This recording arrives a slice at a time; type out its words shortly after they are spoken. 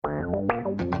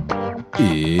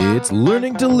It's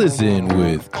Learning to Listen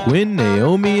with Quinn,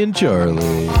 Naomi, and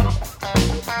Charlie.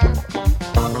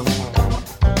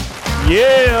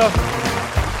 Yeah!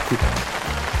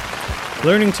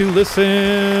 Learning to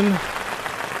Listen.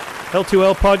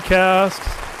 L2L podcast.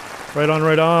 Right on,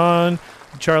 right on.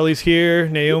 Charlie's here.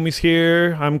 Naomi's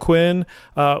here. I'm Quinn.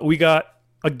 We got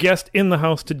a guest in the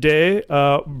house today,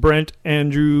 Brent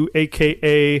Andrew,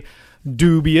 a.k.a.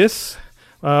 Dubious.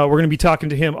 We're going to be talking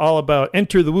to him all about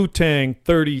Enter the Wu-Tang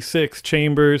 36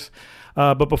 Chambers.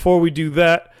 But before we do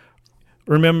that,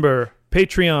 remember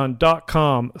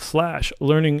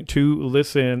patreon.com/learning to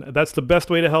listen. That's the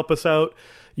best way to help us out.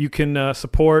 You can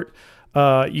support.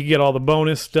 You get all the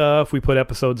bonus stuff. We put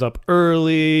episodes up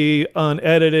early,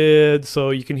 unedited,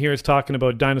 so you can hear us talking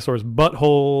about dinosaurs'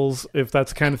 buttholes, if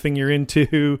that's the kind of thing you're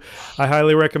into. I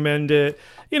highly recommend it.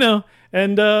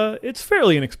 And it's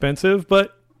fairly inexpensive,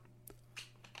 but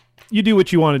you do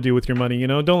what you want to do with your money,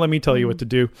 Don't let me tell you what to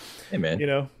do. Hey,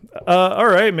 man. All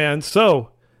right, man.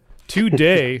 So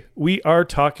today we are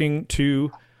talking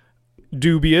to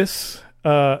Dubious,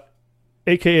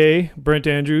 a.k.a. Brent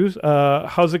Andrews.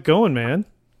 How's it going, man?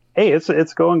 Hey,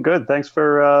 it's going good. Thanks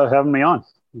for having me on.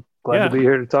 Glad to be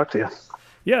here to talk to you.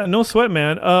 Yeah, no sweat,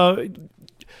 man.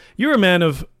 You're a man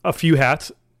of a few hats.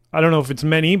 I don't know if it's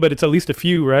many, but it's at least a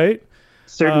few, right?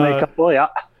 Certainly a couple, yeah.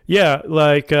 Yeah,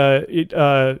 like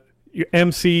your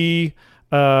MC,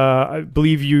 I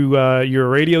believe you're a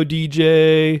radio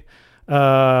DJ.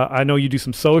 I know you do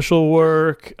some social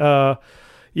work.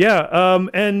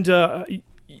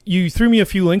 You threw me a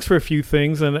few links for a few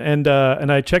things, and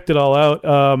I checked it all out.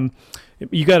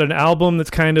 You got an album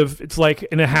that's it's like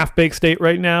in a half-baked state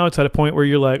right now. It's at a point where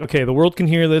you're like, okay, the world can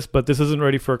hear this, but this isn't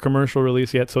ready for a commercial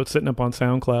release yet, so it's sitting up on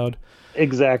SoundCloud.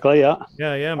 Exactly, yeah.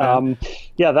 Yeah, man.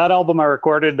 That album I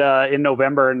recorded in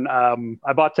November, and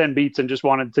I bought 10 beats and just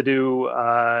wanted to do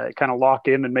kind of lock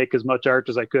in and make as much art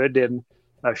as I could in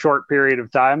a short period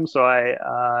of time. So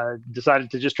I decided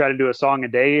to just try to do a song a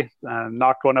day,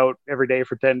 knocked one out every day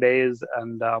for 10 days.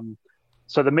 And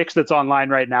so the mix that's online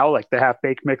right now, like the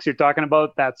half-baked mix you're talking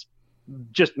about, that's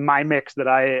just my mix that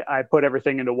I put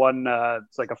everything into one.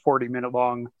 It's like a 40-minute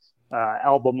long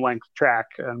album length track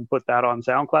and put that on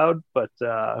SoundCloud. But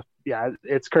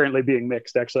it's currently being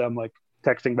mixed. Actually, I'm like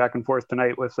texting back and forth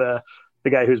tonight with the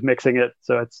guy who's mixing it.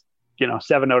 So it's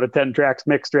 7 out of 10 tracks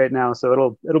mixed right now,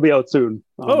 so it'll be out soon.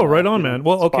 Right on, man.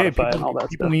 Well, okay, Spotify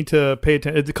people need to pay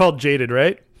attention. It's called Jaded,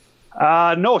 right?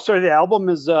 No, sorry. The album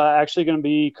is actually going to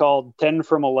be called 10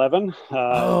 from 11.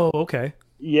 Okay.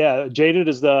 Yeah, Jaded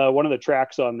is one of the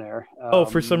tracks on there.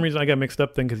 For some reason I got mixed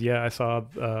up then, because I saw,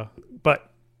 but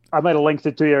I might have linked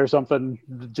it to you or something.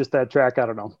 Just that track, I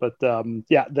don't know. But the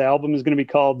album is going to be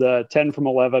called 10 from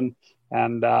 11.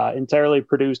 And entirely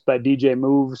produced by DJ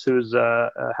Moves, who's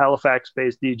a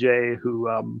Halifax-based DJ who,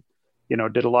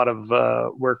 did a lot of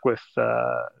work with.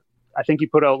 I think he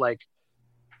put out like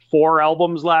 4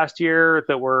 albums last year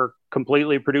that were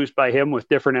completely produced by him with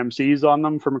different MCs on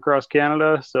them from across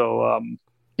Canada. So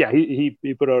he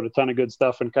put out a ton of good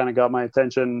stuff and kind of got my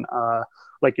attention.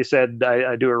 Like you said,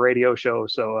 I do a radio show,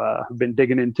 so I've been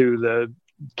digging into the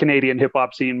Canadian hip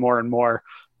hop scene more and more,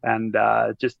 and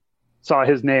just saw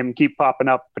his name keep popping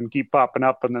up, and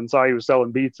then saw he was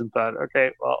selling beats and thought,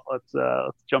 okay, well, let's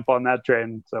jump on that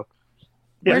train. So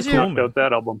checked out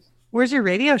that album. Where's your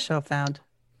radio show found?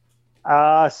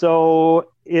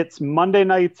 So it's Monday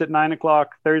nights at 9:00,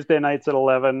 Thursday nights at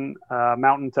 11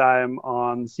 Mountain Time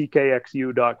on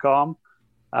ckxu.com,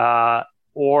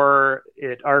 or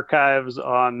it archives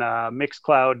on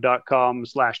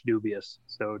mixcloud.com/dubious.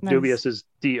 So nice. Dubious is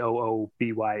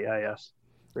DOOBYIS.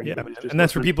 Yeah, and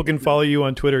that's where people can follow you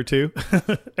on Twitter too.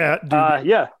 At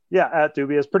Dubious. At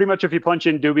Dubious. Pretty much if you punch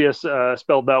in Dubious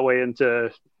spelled that way into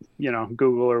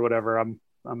Google or whatever, I'm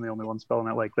the only one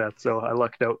spelling it like that. So I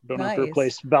lucked out. Don't have to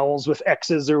replace vowels with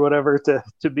X's or whatever to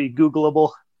be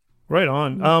Googleable. Right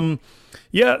on.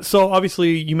 So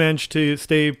obviously you managed to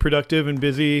stay productive and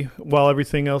busy while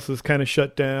everything else is kind of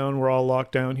shut down. We're all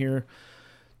locked down here.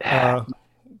 I'm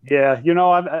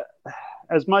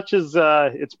as much as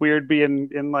it's weird being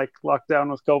in like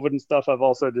lockdown with COVID and stuff, I've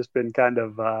also just been kind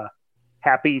of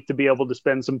happy to be able to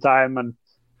spend some time and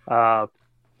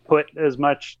put as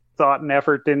much thought and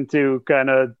effort into kind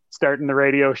of starting the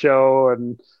radio show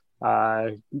and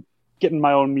getting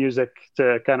my own music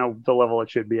to kind of the level it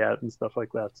should be at and stuff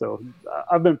like that. So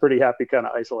I've been pretty happy kind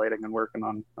of isolating and working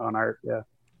on art. Yeah.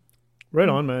 Right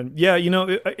on, man. Yeah,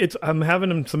 I'm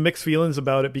having some mixed feelings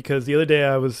about it, because the other day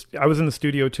I was in the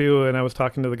studio too, and I was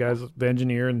talking to the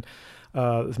engineer and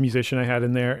this musician I had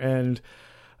in there, and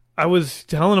I was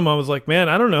telling him, I was like, man,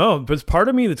 I don't know, but it's part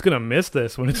of me that's gonna miss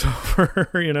this when it's over,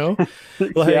 you know?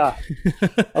 Like, yeah,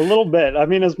 a little bit. I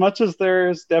mean, as much as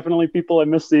there's definitely people I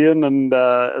miss seeing, and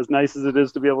as nice as it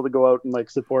is to be able to go out and like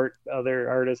support other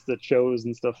artists at shows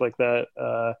and stuff like that.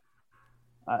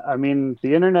 I mean,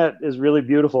 the internet is really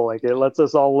beautiful. Like, it lets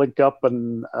us all link up.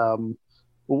 And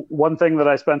one thing that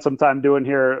I spent some time doing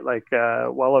here, like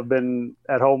while I've been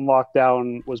at home locked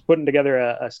down, was putting together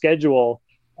a schedule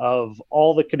of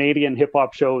all the Canadian hip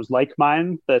hop shows like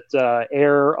mine that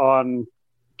air on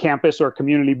campus or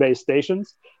community-based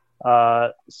stations.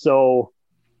 So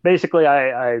basically,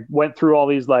 I went through all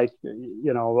these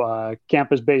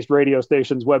campus-based radio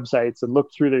stations websites and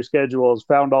looked through their schedules,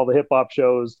 found all the hip hop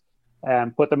shows,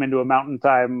 and put them into a Mountain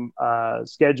Time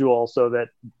schedule, so that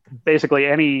basically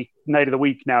any night of the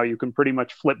week now you can pretty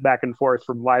much flip back and forth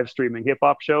from live streaming hip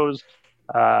hop shows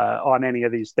on any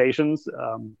of these stations.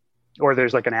 Or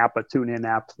there's like an app, a TuneIn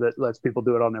app that lets people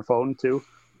do it on their phone too.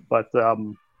 But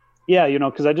yeah,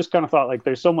 because I just kind of thought, like,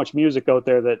 there's so much music out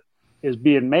there that is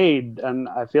being made, and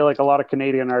I feel like a lot of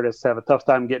Canadian artists have a tough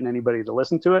time getting anybody to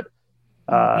listen to it.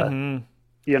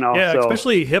 Yeah,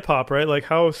 especially hip hop, right? Like,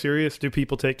 how serious do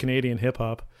people take Canadian hip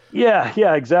hop? Yeah,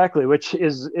 exactly. Which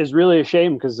is really a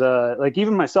shame, because like,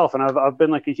 even myself, and I've been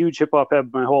like a huge hip hop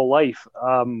head my whole life.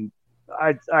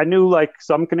 I knew like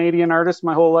some Canadian artists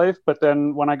my whole life, but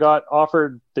then when I got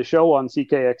offered the show on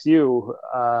CKXU,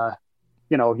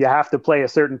 you have to play a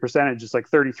certain percentage. It's like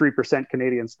 33%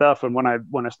 Canadian stuff. And when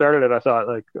I started it, I thought,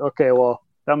 like, okay, well,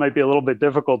 that might be a little bit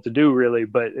difficult to do, really,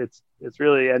 but it's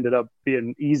really ended up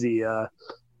being easy.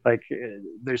 Like,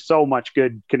 there's so much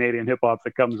good Canadian hip hop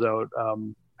that comes out.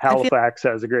 Halifax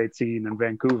has a great scene, and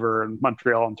Vancouver and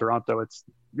Montreal and Toronto. It's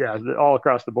all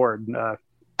across the board.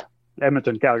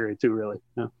 Edmonton, Calgary too, really.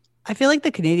 Yeah. I feel like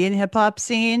the Canadian hip hop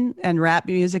scene and rap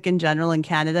music in general in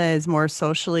Canada is more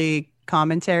socially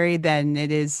commentary than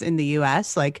it is in the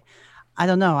US. Like, I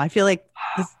don't know. I feel like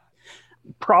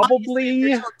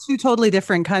probably two totally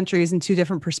different countries and two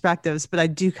different perspectives, but I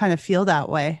do kind of feel that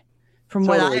way from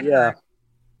what I've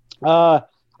heard.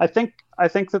 I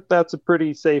think that that's a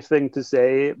pretty safe thing to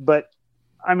say, but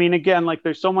I mean, again, like,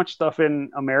 there's so much stuff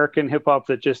in American hip hop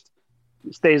that just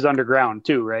stays underground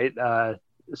too, right?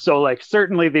 So like,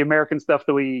 certainly the American stuff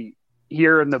that we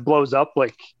hear and that blows up,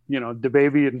 like,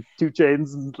 DaBaby and 2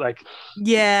 Chainz, and like,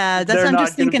 yeah, that's what I'm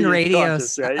just thinking.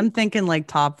 Radios, right? I'm thinking like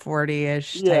top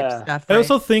 40-ish type stuff. Right? I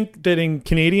also think that in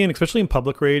Canadian, especially in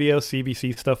public radio,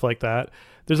 CBC, stuff like that,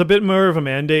 there's a bit more of a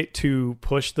mandate to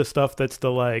push the stuff that's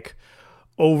the like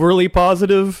overly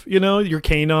positive, your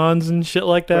canons and shit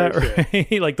like that,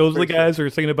 right? Like, those are the guys who are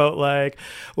singing about like,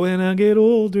 when I get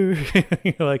older,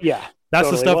 like, yeah, that's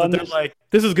totally the stuff that they're like,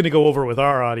 this is going to go over with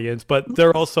our audience, but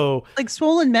they're also like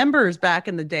Swollen Members back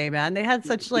in the day, man. They had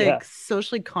such like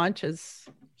socially conscious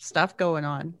stuff going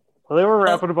on. Well, they were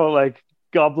rapping about like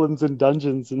goblins and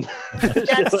dungeons, and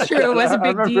that's like true. It was a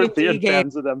big D&D game.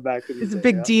 Of them back in the it's day, a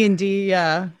big D&D.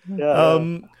 Yeah.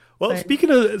 Well, speaking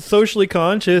of socially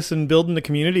conscious and building the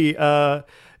community,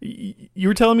 you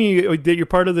were telling me that you're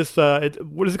part of this,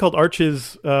 what is it called?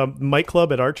 Arches, Mic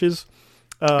Club at Arches.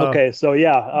 Okay, so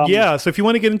so if you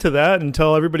want to get into that and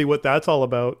tell everybody what that's all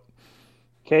about.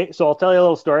 Okay, so I'll tell you a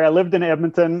little story. I lived in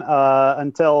Edmonton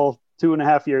until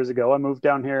 2.5 years ago. I moved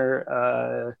down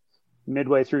here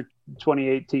midway through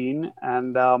 2018,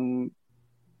 and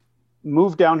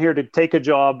moved down here to take a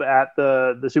job at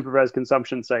the supervised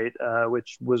consumption site,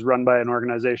 which was run by an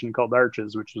organization called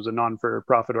Arches, which was a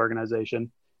non-for-profit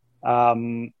organization.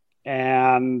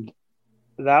 And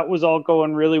that was all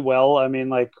going really well. I mean,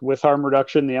 like, with harm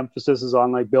reduction, the emphasis is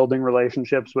on like building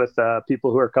relationships with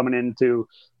people who are coming in to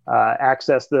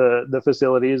access the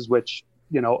facilities, which,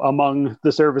 among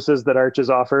the services that Arches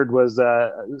offered was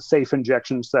a safe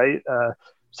injection site,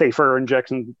 safer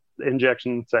injection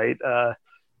site.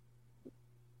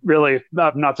 Really,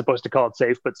 I'm not supposed to call it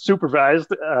safe, but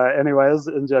supervised, anyways,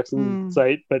 injection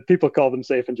site. But people call them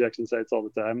safe injection sites all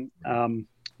the time.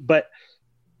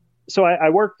 So I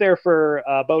worked there for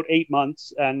about 8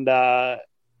 months, and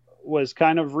was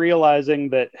kind of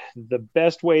realizing that the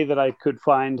best way that I could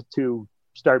find to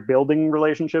start building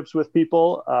relationships with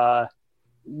people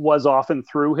was often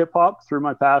through hip hop, through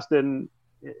my past in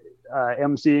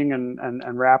emceeing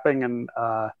and rapping, and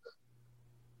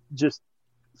just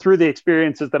through the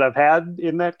experiences that I've had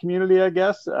in that community. I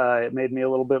guess it made me a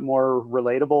little bit more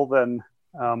relatable than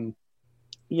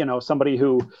somebody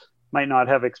who might not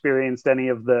have experienced any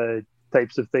of the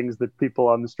types of things that people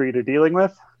on the street are dealing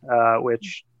with,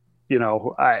 which,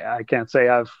 I can't say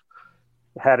I've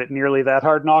had it nearly that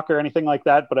hard knock or anything like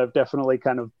that, but I've definitely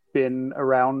kind of been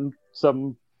around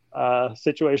some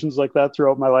situations like that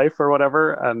throughout my life or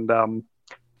whatever. And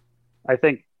I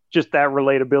think just that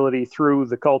relatability through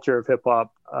the culture of hip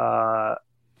hop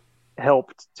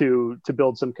helped to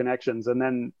build some connections. And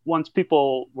then once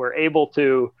people were able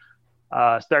to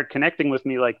start connecting with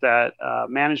me like that,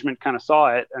 management kind of saw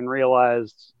it and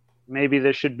realized maybe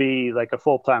this should be like a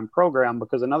full-time program,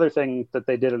 because another thing that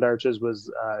they did at Arches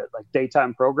was like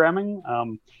daytime programming.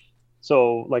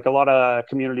 So like a lot of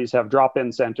communities have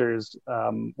drop-in centers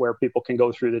where people can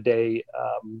go through the day,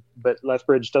 but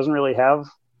Lethbridge doesn't really have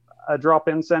a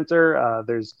drop-in center.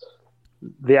 There's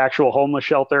the actual homeless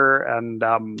shelter, and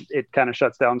it kind of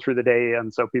shuts down through the day,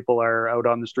 and so people are out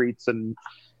on the streets and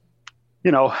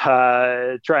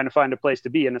trying to find a place to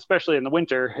be. And especially in the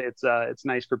winter, it's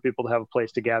nice for people to have a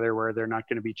place to gather where they're not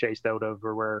going to be chased out of,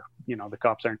 or where the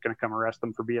cops aren't going to come arrest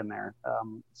them for being there.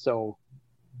 So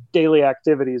daily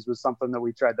activities was something that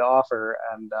we tried to offer,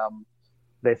 and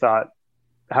they thought,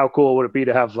 how cool would it be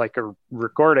to have like a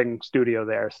recording studio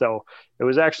there? So it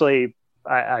was actually,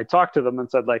 I talked to them and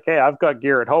said like, hey, I've got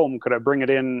gear at home. Could I bring it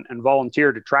in and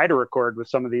volunteer to try to record with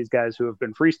some of these guys who have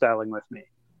been freestyling with me?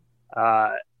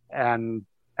 And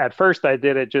at first I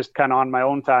did it just kind of on my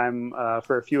own time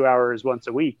for a few hours once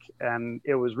a week. And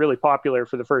it was really popular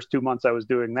for the first 2 months I was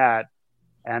doing that.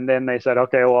 And then they said,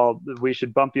 okay, well, we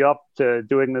should bump you up to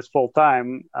doing this full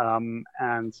time.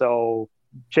 And so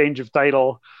change of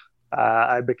title,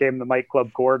 I became the Mic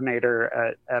Club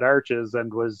coordinator at Arches,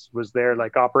 and was there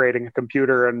like operating a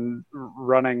computer and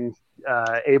running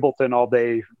Ableton all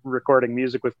day, recording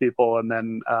music with people. And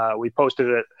then we posted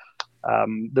it,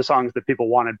 the songs that people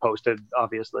wanted posted,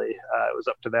 obviously. It was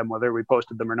up to them whether we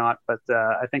posted them or not. But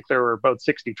I think there were about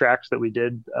 60 tracks that we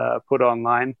did put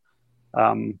online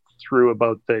through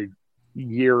about the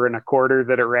year and a quarter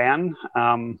that it ran.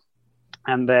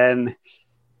 And then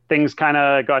things kind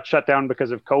of got shut down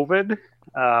because of COVID.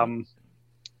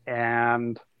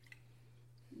 And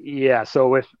yeah, so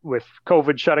with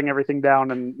COVID shutting everything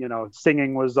down, and,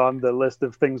 singing was on the list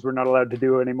of things we're not allowed to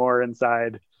do anymore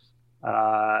inside,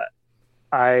 I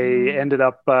ended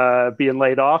up being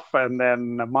laid off. And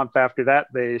then a month after that,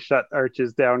 they shut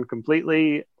Arches down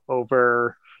completely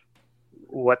over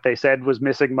what they said was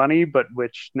missing money, but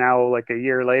which now, like a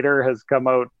year later, has come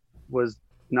out was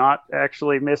not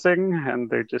actually missing, and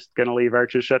they're just going to leave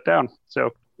Arches shut down.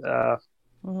 So that's,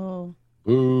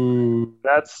 boo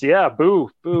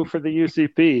for the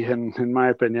UCP. And in my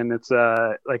opinion, it's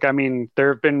there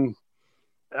have been,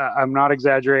 I'm not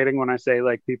exaggerating when I say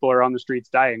like people are on the streets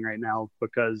dying right now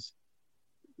because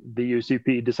the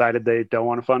UCP decided they don't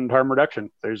want to fund harm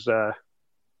reduction. There's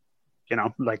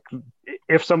like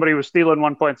if somebody was stealing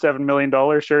 $1.7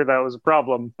 million, sure, that was a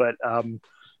problem. But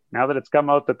now that it's come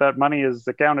out that money is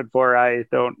accounted for, I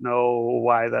don't know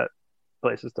why that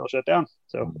place is still shut down.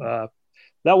 So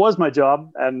that was my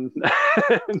job, and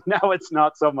now it's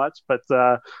not so much, but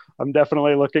I'm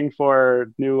definitely looking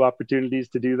for new opportunities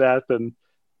to do that. And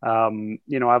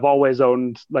I've always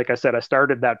owned, like I said, I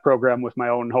started that program with my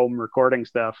own home recording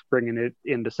stuff, bringing it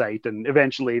into site, and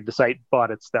eventually the site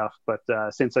bought its stuff. But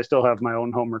since I still have my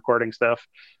own home recording stuff,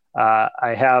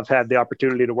 I have had the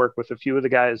opportunity to work with a few of the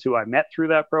guys who I met through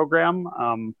that program,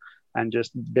 and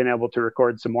just been able to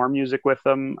record some more music with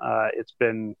them. It's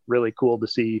been really cool to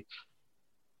see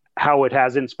how it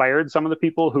has inspired some of the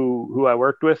people who I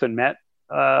worked with and met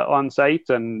on site.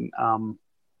 And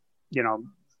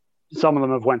some of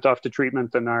them have went off to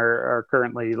treatment and are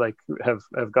currently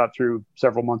have got through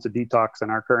several months of detox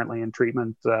and are currently in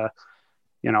treatment.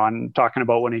 I'm talking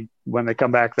about when they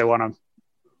come back, they want to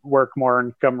work more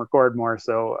and come record more.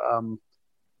 So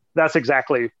that's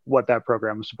exactly what that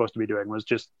program was supposed to be doing, was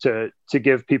just to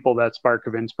give people that spark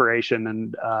of inspiration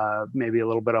and maybe a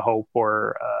little bit of hope,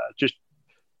 or just,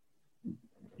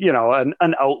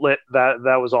 an outlet.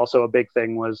 That was also a big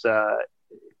thing, was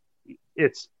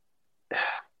it's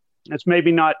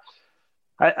maybe not,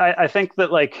 I think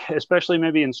that, like, especially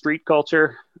maybe in street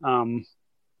culture,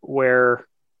 where,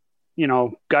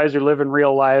 guys are living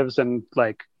real lives, and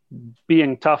like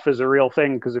being tough is a real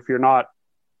thing, because if you're not,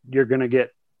 you're going to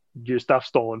get your stuff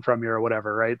stolen from you or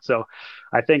whatever. Right. So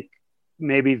I think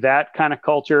maybe that kind of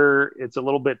culture, it's a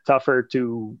little bit tougher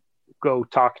to go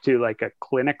talk to like a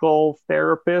clinical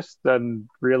therapist and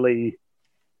really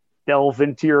delve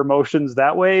into your emotions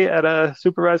that way at a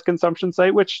supervised consumption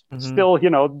site, which still,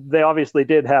 they obviously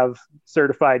did have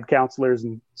certified counselors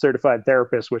and certified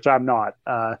therapists, which I'm not.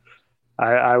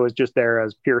 I was just there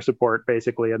as peer support,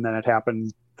 basically. And then it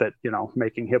happened that,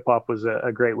 making hip hop was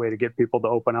a great way to get people to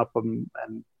open up and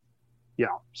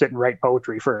sit and write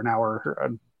poetry for an hour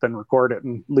and then record it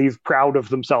and leave proud of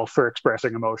themselves for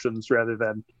expressing emotions, rather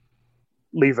than,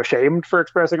 leave ashamed for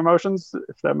expressing emotions,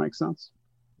 if that makes sense.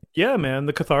 Yeah, man,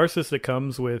 the catharsis that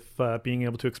comes with being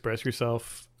able to express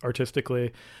yourself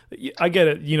artistically. I get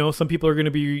it. You know, some people are going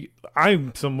to be,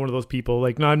 I'm one of those people,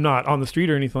 like, no, I'm not on the street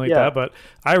or anything like that, but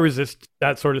I resist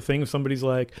that sort of thing. If somebody's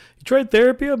like, you tried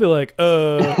therapy? I'll be like,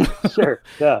 Sure.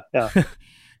 Yeah.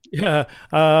 Yeah.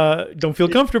 Don't feel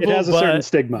comfortable. It has a certain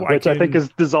stigma, which I think is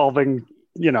dissolving,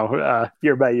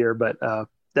 year by year, but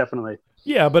definitely.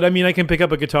 Yeah, but I mean, I can pick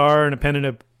up a guitar and a pen and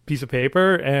a piece of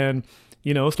paper and,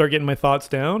 start getting my thoughts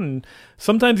down. And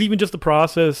sometimes even just the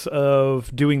process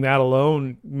of doing that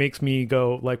alone makes me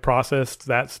go like process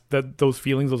those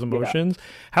feelings, those emotions. Yeah.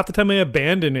 Half the time I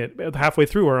abandon it halfway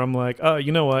through, where I'm like, oh,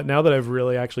 you know what? Now that I've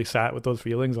really actually sat with those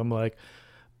feelings, I'm like,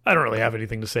 I don't really have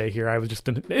anything to say here. I was just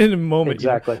in a moment.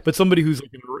 Exactly. But somebody who's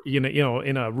like,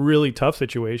 in a really tough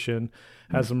situation,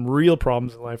 has some real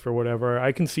problems in life or whatever,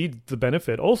 I can see the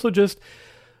benefit. Also, just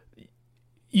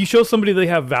you show somebody they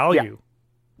have value. Yeah.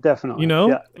 Definitely.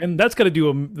 And that's got to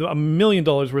do $1 million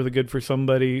worth of good for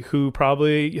somebody who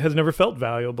probably has never felt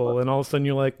valuable. And all of a sudden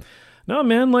you're like, no,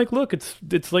 man, like, look,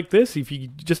 it's like this. If you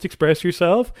just express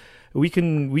yourself, we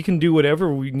can do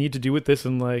whatever we need to do with this.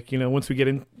 And like, once we get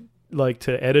in like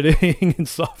to editing and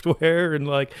software and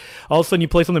like all of a sudden you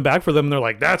play something back for them and they're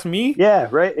like, that's me. Yeah,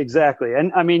 right. Exactly.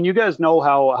 And I mean, you guys know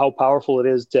how powerful it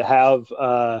is to have,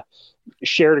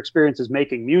 shared experiences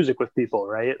making music with people,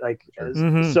 right? Like,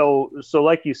 so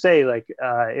like you say, like,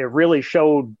 it really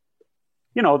showed,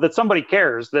 that somebody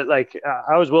cares, that like,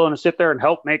 I was willing to sit there and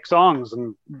help make songs.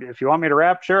 And if you want me to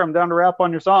rap, sure, I'm down to rap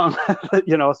on your song,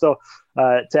 so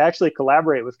to actually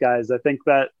collaborate with guys, I think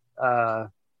that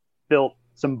built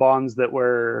some bonds that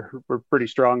were pretty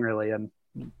strong, really. And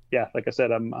yeah, like I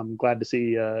said, I'm glad to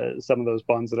see some of those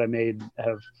bonds that I made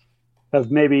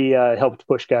have maybe helped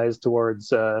push guys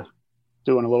towards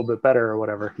doing a little bit better or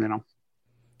whatever,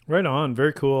 Right on.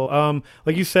 Very cool.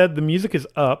 Like you said, the music is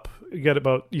up. You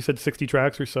got you said 60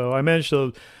 tracks or so. I managed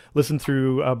to listen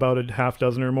through about a half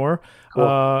dozen or more.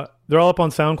 Cool. They're all up on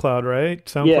SoundCloud, right?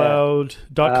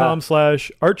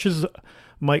 SoundCloud.com/Arches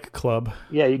Mic Club.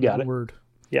 Yeah, you got it. Word.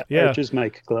 Yeah. Arches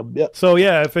Mic Club. Yeah. So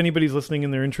yeah, if anybody's listening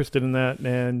and they're interested in that,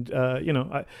 and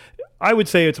I would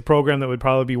say it's a program that would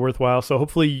probably be worthwhile. So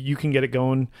hopefully you can get it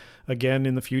going again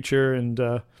in the future. And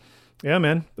yeah,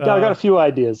 man. I got a few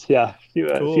ideas. Yeah,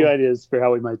 a few ideas for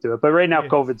how we might do it. But right now,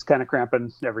 COVID's kind of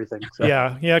cramping everything. So.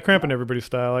 Yeah, cramping everybody's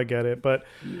style. I get it. But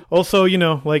also,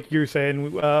 like you're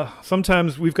saying,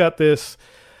 sometimes we've got this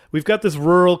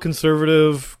rural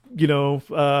conservative,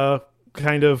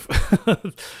 kind of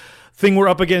thing we're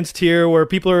up against here, where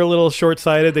people are a little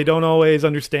short-sighted. They don't always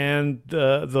understand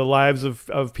the lives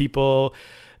of people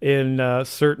in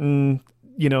certain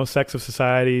sects of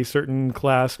society, certain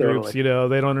class groups. Totally.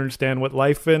 They don't understand what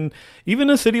life in even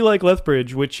a city like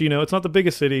Lethbridge, which it's not the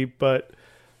biggest city, but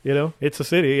it's a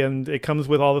city, and it comes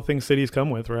with all the things cities come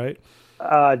with, right?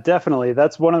 Definitely.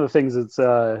 That's one of the things. It's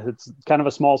kind of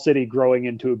a small city growing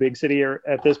into a big city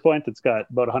at this point. It's got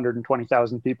about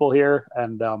 120,000 people here,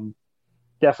 and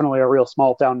definitely a real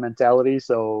small town mentality.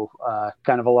 So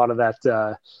kind of a lot of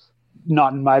that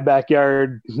not in my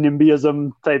backyard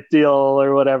NIMBYism type deal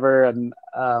or whatever. And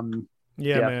man.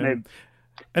 Maybe.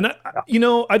 And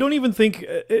I don't even think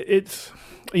it's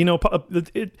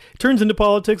it turns into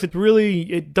politics.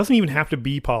 It doesn't even have to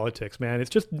be politics, man.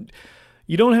 It's just,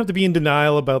 you don't have to be in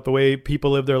denial about the way people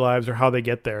live their lives or how they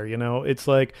get there. It's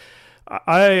like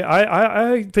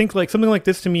I think like something like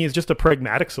this to me is just a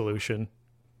pragmatic solution.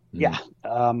 Yeah.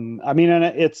 I mean, and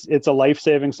it's a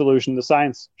life-saving solution. The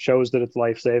science shows that it's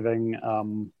life-saving.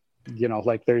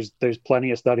 Like there's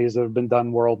plenty of studies that have been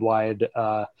done worldwide,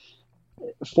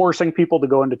 forcing people to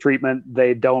go into treatment.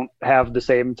 They don't have the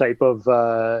same type of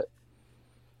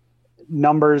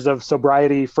numbers of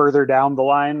sobriety further down the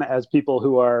line as people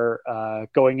who are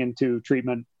going into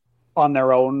treatment on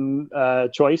their own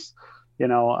choice.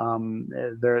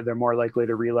 They're more likely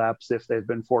to relapse if they've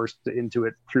been forced into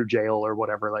it through jail or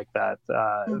whatever like that,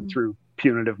 through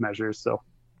punitive measures. So,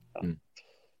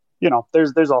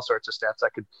 there's all sorts of stats. I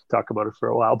could talk about it for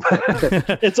a while,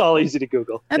 but it's all easy to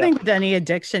Google. I think with any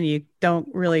addiction, you don't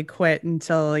really quit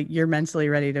until you're mentally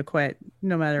ready to quit,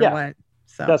 no matter what.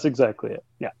 So that's exactly it.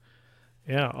 Yeah.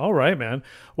 Yeah. All right, man.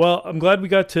 Well, I'm glad we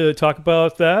got to talk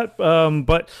about that.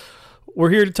 But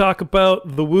we're here to talk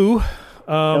about the Woo.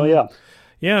 Oh yeah.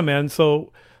 Yeah, man.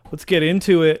 So let's get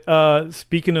into it.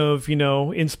 Speaking of,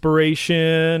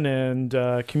 inspiration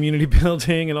and community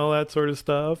building and all that sort of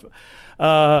stuff.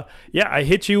 I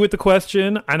hit you with the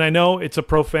question, and I know it's a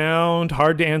profound,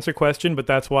 hard to answer question, but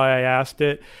that's why I asked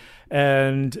it.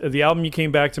 And the album you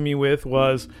came back to me with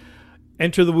was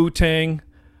Enter the Wu-Tang,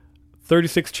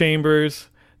 36 Chambers,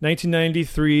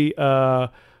 1993.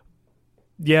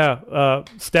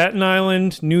 Staten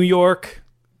Island, New York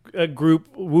group,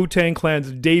 Wu-Tang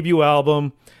Clan's debut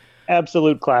album.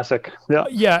 Absolute classic. Yeah.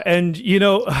 Yeah, and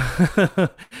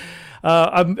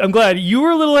I'm glad you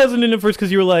were a little hesitant at first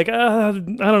because you were like, I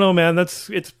don't know, man.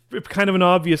 It's kind of an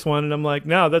obvious one, and I'm like,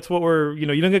 no, that's what we're. You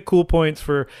don't get cool points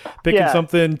for picking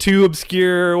something too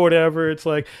obscure or whatever. It's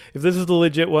like if this is the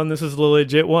legit one, this is the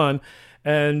legit one,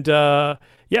 and So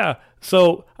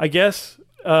I guess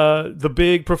the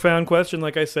big profound question,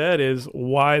 like I said, is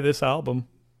why this album?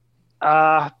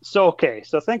 So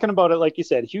thinking about it, like you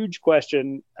said, huge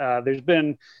question. There's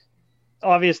been.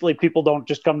 Obviously, people don't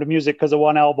just come to music because of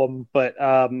one album, but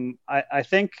I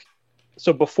think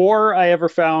so. Before I ever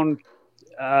found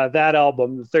that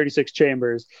album, the 36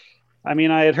 Chambers, I mean,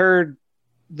 I had heard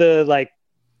the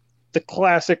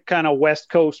classic kind of West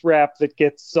Coast rap that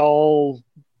gets all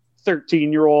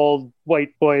 13-year-old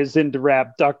white boys into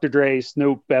rap, Dr. Dre,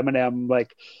 Snoop, Eminem.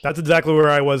 Like that's exactly where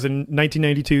I was in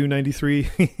 1992, 93.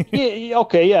 Yeah.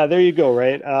 Okay. Yeah. There you go.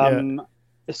 Right.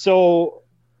 So.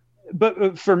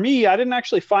 But for me, I didn't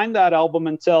actually find that album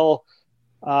until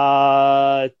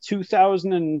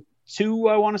 2002.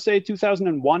 I want to say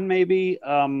 2001, maybe.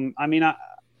 I mean,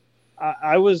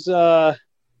 I was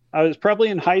probably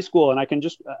in high school, and I can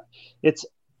just it's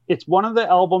one of the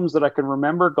albums that I can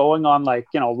remember going on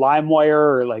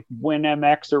LimeWire or like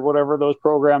WinMX or whatever those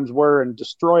programs were, and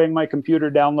destroying my computer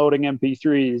downloading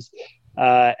MP3s,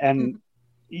 and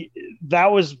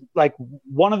that was like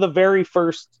one of the very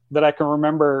first that I can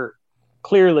remember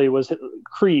clearly was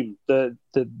Cream, the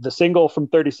single from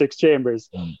 36 Chambers.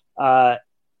 And I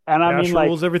mean, like,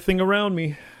 rules everything around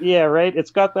me. Yeah, right. It's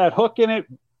got that hook in it,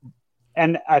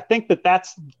 and I think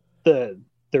that's the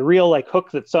real like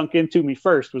hook that sunk into me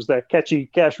first, was that catchy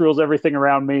 "Cash rules everything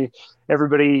around me."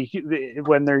 Everybody,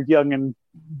 when they're young and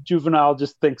juvenile,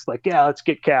 just thinks like, yeah, let's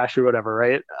get cash or whatever,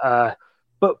 right?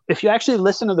 But if you actually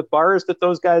listen to the bars that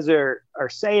those guys are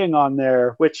saying on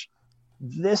there, which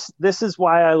this is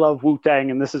why I love Wu-Tang,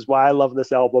 and this is why I love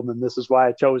this album, and this is why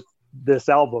I chose this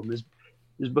album, is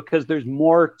because there's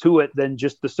more to it than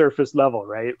just the surface level,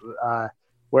 right?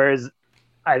 Whereas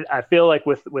I feel like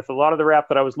with a lot of the rap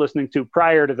that I was listening to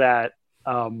prior to that,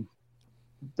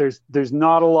 there's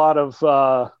not a lot of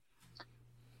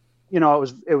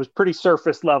it was pretty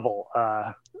surface level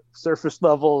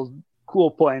cool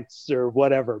points or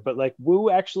whatever, but like Wu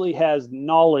actually has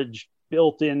knowledge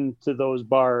built into those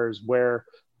bars where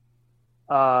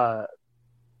the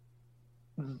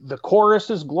chorus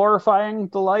is glorifying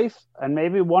the life, and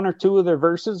maybe one or two of their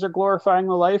verses are glorifying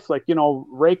the life. Like,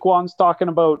 Raekwon's talking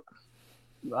about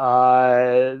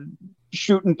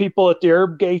shooting people at the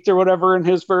herb gate or whatever in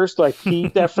his verse. Like, he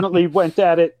definitely went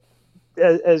at it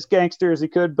as gangster as he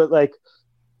could, but like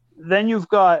then you've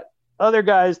got other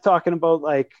guys talking about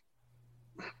like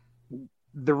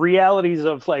the realities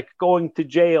of like going to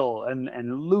jail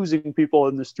and losing people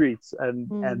in the streets,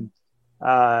 and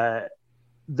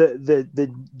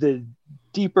the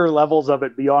deeper levels of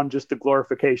it beyond just the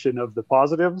glorification of the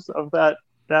positives of that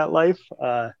life,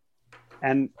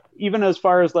 and even as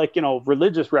far as like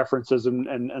religious references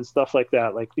and stuff like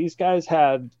that. Like, these guys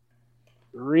had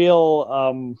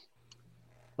real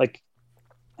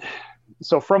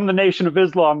so from the Nation of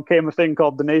Islam came a thing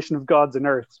called the Nation of Gods and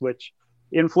Earths, which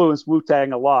influenced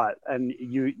Wu-Tang a lot, and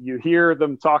you hear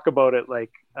them talk about it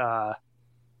like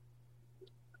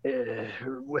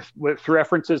with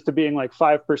references to being like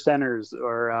 5%ers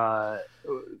or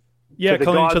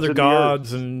calling each other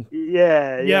gods, and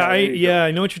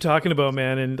I know what you're talking about,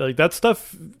 man. And like that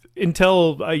stuff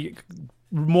until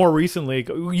more recently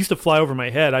used to fly over my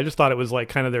head. I just thought it was like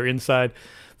kind of their inside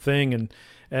thing, and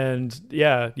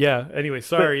anyway,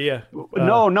 sorry.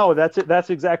 No, that's it. That's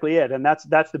exactly it. And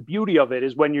that's the beauty of it,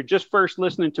 is when you're just first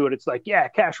listening to it, it's like, yeah,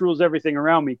 cash rules everything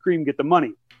around me, Cream, get the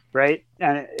money, right?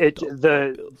 And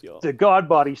the God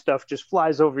body stuff just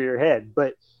flies over your head.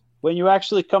 But when you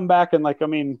actually come back and like, I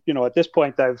mean, at this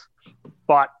point I've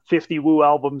bought 50 Wu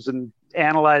albums and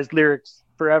analyzed lyrics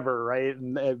forever, right?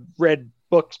 And read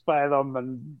books by them,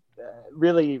 and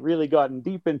really, really gotten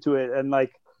deep into it. And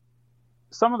like,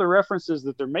 some of the references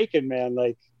that they're making, man,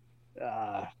 like,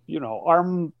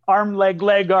 arm,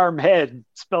 leg, arm, head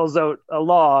spells out a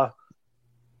law,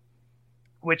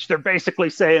 which they're basically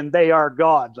saying they are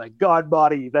God, like God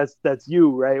body. That's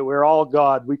you, right? We're all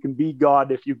God. We can be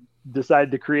God if you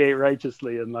decide to create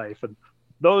righteously in life. And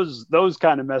those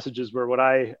kind of messages were what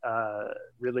I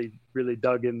really, really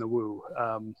dug in the Wu.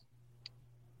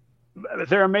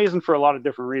 They're amazing for a lot of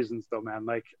different reasons, though, man.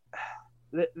 Like,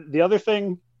 the other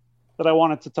thing that I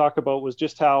wanted to talk about was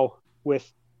just how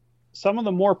with some of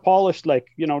the more polished, like,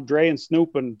 you know, Dre and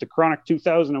Snoop and the Chronic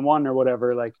 2001 or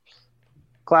whatever, like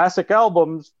classic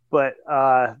albums, but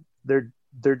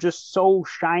they're just so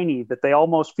shiny that they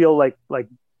almost feel like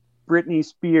Britney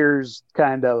Spears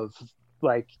kind of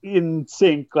like in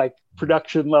sync, like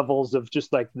production levels of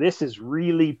just like, this is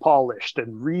really polished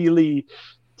and really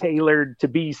tailored to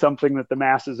be something that the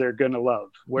masses are going to love.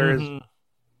 Whereas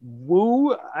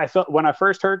Wu, I felt when I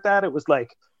first heard that, it was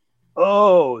like,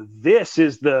 oh, this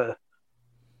is the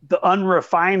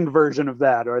unrefined version of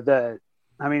that, or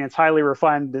I mean, it's highly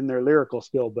refined in their lyrical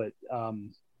skill, but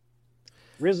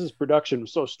RZA's production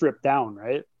was so stripped down,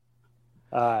 right?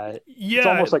 It's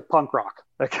almost like punk rock.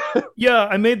 Yeah,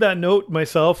 I made that note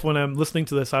myself when I'm listening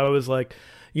to this. I was like,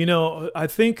 you know, I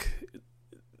think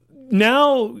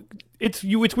now it's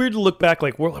weird to look back,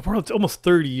 like we're it's almost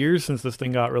 30 years since this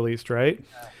thing got released, right?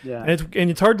 Yeah. And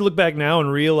it's hard to look back now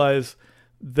and realize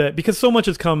that, because so much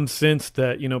has come since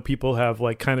that, you know, people have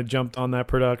like kind of jumped on that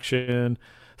production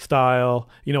style,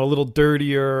 you know, a little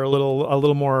dirtier, a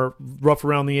little more rough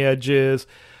around the edges.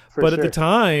 But at the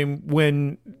time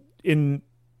when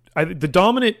the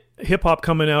dominant hip hop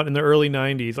coming out in the early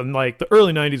 90s, and like the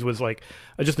early 90s was like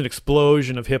just an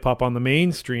explosion of hip hop on the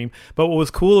mainstream. But what was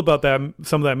cool about that,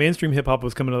 some of that mainstream hip hop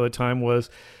was coming out at the time,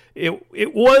 was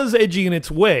it was edgy in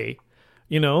its way,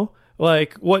 you know?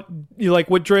 Like what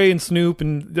Dre and Snoop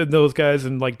and those guys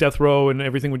and like Death Row and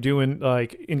everything were doing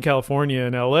like in California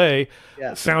and LA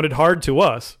sounded hard to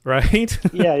us, right?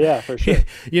 Yeah, for sure.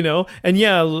 You know, and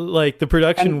yeah, like the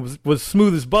production was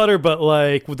smooth as butter, but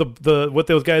like with the what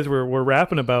those guys were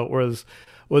rapping about was,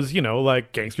 you know,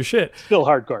 like gangster shit. Still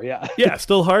hardcore, yeah. Yeah,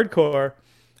 still hardcore.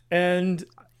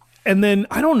 And then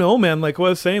I don't know, man, like what I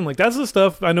was saying, like that's the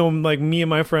stuff I know, like me and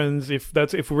my friends, if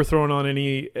we were throwing on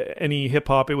any hip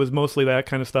hop, it was mostly that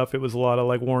kind of stuff. It was a lot of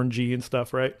like Warren G and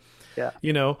stuff, right? Yeah.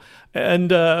 You know,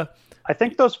 and I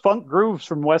think those funk grooves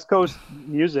from West Coast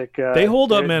music, they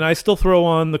hold up, man. I still throw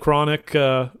on the Chronic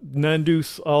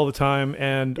Nandus all the time,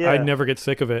 and I never get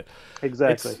sick of it.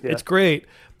 Exactly. It's great,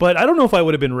 but I don't know if I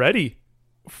would have been ready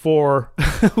for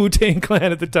Wu-Tang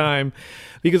Clan at the time,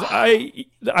 because I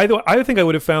think I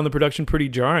would have found the production pretty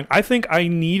jarring. I think I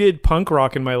needed punk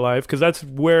rock in my life because that's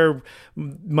where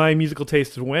my musical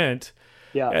taste went.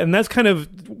 Yeah. And that's kind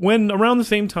of when, around the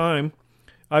same time,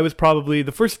 I was probably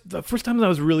the first time that I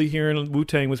was really hearing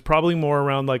Wu-Tang was probably more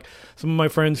around like some of my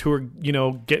friends who were, you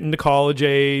know, getting to college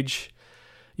age,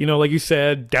 you know, like you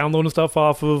said, downloading stuff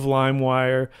off of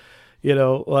LimeWire, you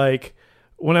know, like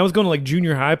when I was going to like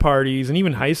junior high parties and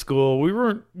even high school, we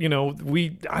weren't, you know,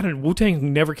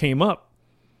 Wu-Tang never came up.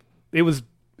 It was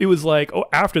like,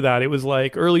 after that, it was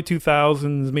like early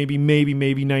 2000s, maybe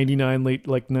 99, late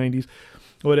like 90s,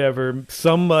 whatever.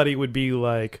 Somebody would be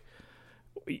like,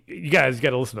 you guys got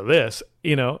to listen to this,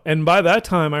 you know? And by that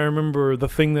time, I remember the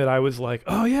thing that I was like,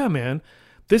 oh yeah, man,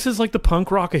 this is like the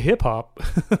punk rock of hip hop.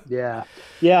 Yeah.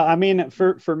 I mean,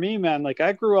 for me, man, like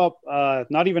I grew up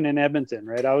not even in Edmonton,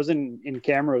 right? I was in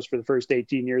Camrose for the first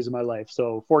 18 years of my life.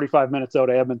 So 45 minutes out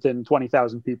of Edmonton,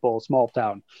 20,000 people, small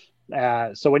town.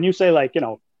 So when you say like, you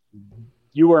know,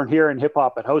 you weren't hearing hip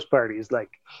hop at house parties,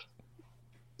 like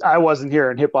I wasn't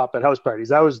hearing hip hop at house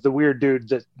parties. I was the weird dude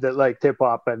that liked hip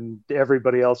hop and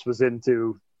everybody else was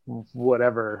into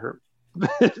whatever.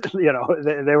 You know,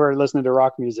 they were listening to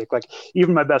rock music. Like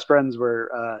even my best friends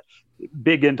were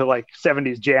big into like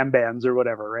 70s jam bands or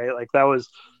whatever, right? Like that was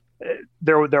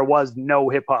there was no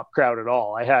hip hop crowd at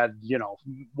all. I had, you know,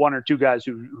 one or two guys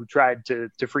who tried to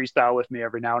freestyle with me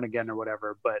every now and again or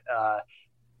whatever, but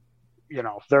you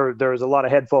know, there was a lot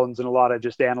of headphones and a lot of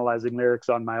just analyzing lyrics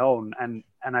on my own,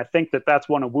 and I think that's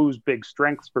one of Wu's big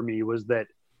strengths for me, was that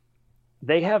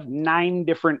they have 9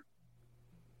 different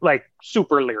like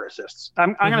super lyricists.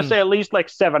 I'm going to say at least like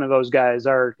 7 of those guys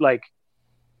are like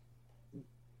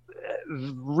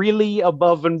really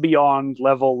above and beyond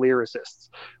level lyricists,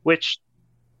 which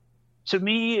to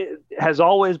me has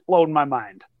always blown my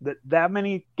mind, that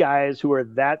many guys who are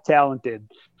that talented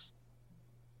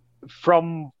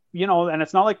from, you know, and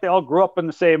it's not like they all grew up in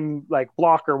the same like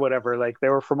block or whatever. Like they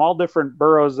were from all different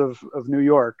boroughs of New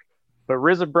York, but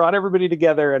RZA brought everybody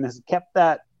together and has kept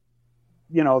that,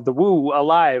 you know, the Wu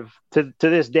alive to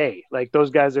this day. Like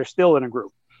those guys are still in a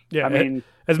group. Yeah, I mean,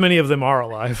 as many of them are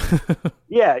alive.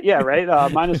 yeah,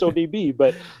 right. Minus ODB,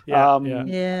 but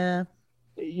yeah.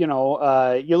 You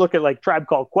know, you look at like Tribe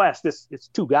Called Quest. It's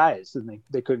 2 guys, and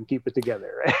they couldn't keep it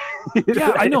together. Right?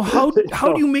 Yeah, I know. How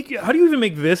do you even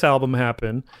make this album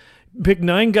happen? Pick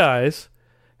 9 guys,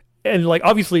 and like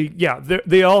obviously, yeah,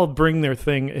 they all bring their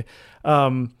thing.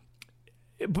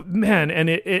 But man,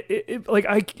 and like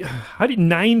how do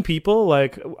 9 people?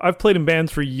 Like I've played in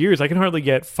bands for years. I can hardly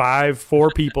get 4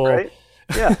 people. Right?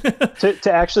 Yeah,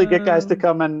 to actually get guys to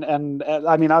come and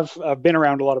I mean I've been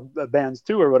around a lot of bands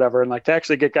too or whatever, and like to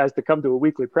actually get guys to come to a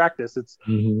weekly practice, it's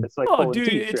like pulling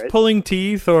teeth, it's right? pulling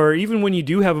teeth. Or even when you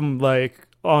do have them like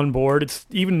on board, it's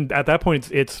even at that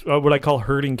point it's what I call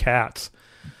herding cats.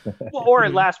 Well, or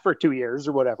it lasts for 2 years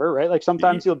or whatever, right? Like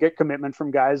sometimes you'll get commitment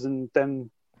from guys and then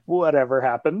whatever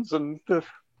happens and the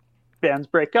bands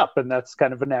break up, and that's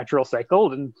kind of a natural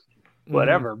cycle and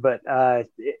whatever. But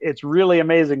it's really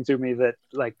amazing to me that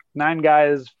like 9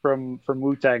 guys from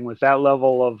Wu-Tang with that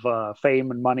level of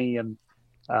fame and money and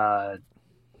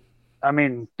I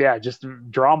mean, yeah, just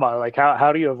drama. Like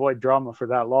how do you avoid drama for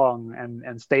that long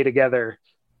and stay together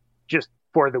just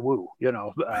for the Wu, you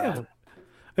know?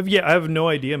 Yeah, I have no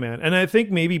idea, man. And I think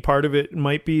maybe part of it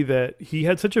might be that he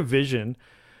had such a vision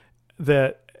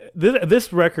that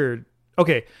this record,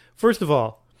 okay, first of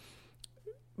all,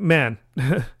 man,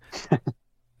 I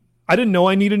didn't know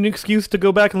I needed an excuse to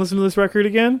go back and listen to this record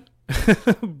again,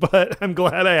 but I'm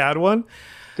glad I had one.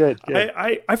 Good.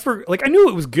 I knew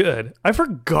it was good. I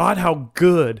forgot how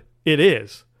good it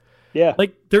is. Yeah.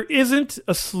 Like there isn't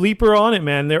a sleeper on it,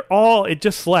 man. It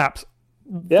just slaps.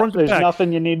 Yeah, there's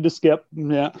nothing you need to skip.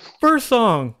 Yeah. First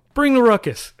song, Bring the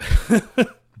Ruckus.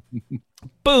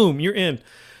 Boom, you're in.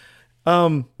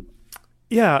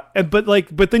 Yeah,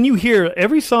 but then you hear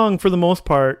every song for the most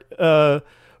part,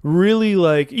 really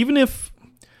like, even if,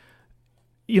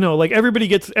 you know, like everybody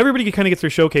kind of gets their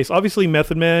showcase. Obviously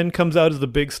Method Man comes out as the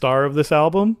big star of this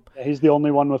album. Yeah, he's the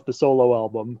only one with the solo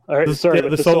album.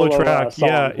 The solo track.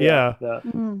 Yeah.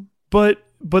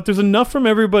 But there's enough from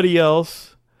everybody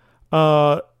else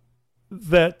that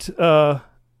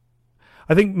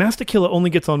I think Masta Killa only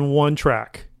gets on one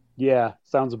track. Yeah,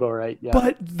 sounds about right. Yeah.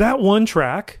 But that one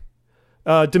track,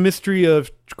 The Mystery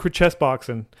of Chess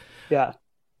Boxing. Yeah.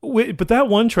 But that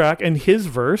one track and his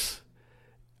verse,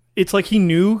 it's like he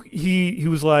knew he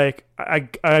was like,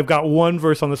 I've got one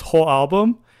verse on this whole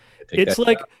album. It's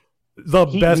like the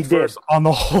best verse on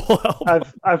the whole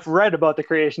album. I've read about the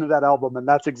creation of that album, and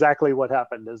that's exactly what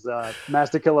happened. Is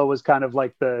Masta Killa was kind of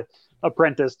like the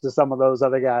apprentice to some of those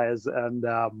other guys, and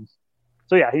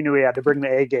so yeah, he knew he had to bring the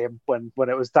A game when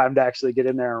it was time to actually get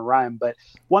in there and rhyme. But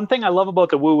one thing I love about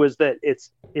the Wu is that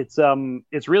it's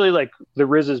really like the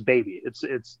RZA's baby. It's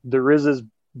the RZA's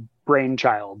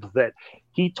brainchild that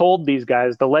he told these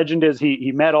guys. The legend is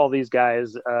he met all these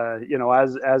guys, you know,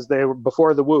 as they were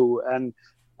before the Wu, and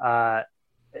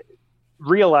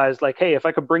realized like, hey, if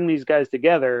I could bring these guys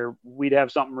together, we'd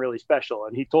have something really special.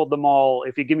 And he told them all,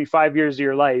 if you give me 5 years of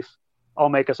your life, I'll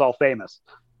make us all famous.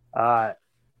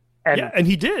 And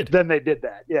he did. Then they did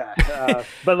that. Yeah.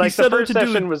 But like the first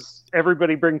session was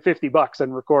everybody bring $50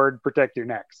 and record Protect Your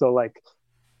Neck. So like,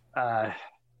 yeah,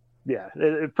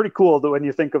 it's pretty cool that when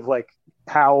you think of like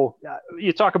how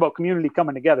you talk about community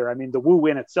coming together. I mean, the Wu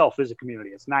in itself is a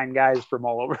community. It's 9 guys from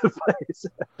all over the place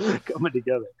coming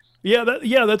together. Yeah,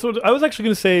 that's what I was actually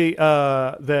going to say.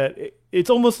 That it's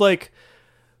almost like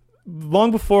long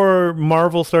before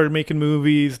Marvel started making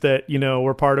movies that, you know,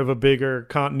 were part of a bigger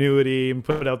continuity and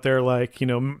put out there like, you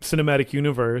know, cinematic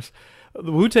universe.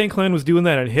 The Wu-Tang Clan was doing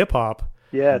that in hip hop.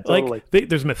 Yeah, totally. Like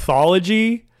there's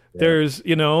mythology. Yeah. There's,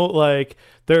 you know, like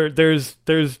there's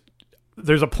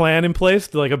a plan in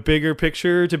place, like a bigger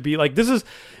picture to be like, this is,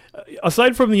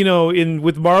 aside from, you know,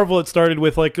 with Marvel, it started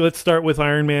with like, let's start with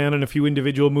Iron Man and a few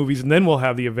individual movies, and then we'll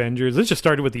have the Avengers. This just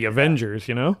started with the Avengers,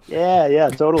 you know? Yeah,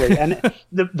 totally. And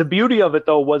the beauty of it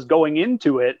though was going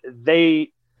into it,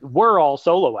 they were all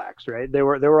solo acts, right? They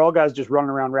were all guys just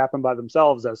running around rapping by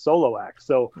themselves as solo acts.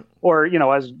 So, or, you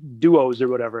know, as duos or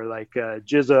whatever, like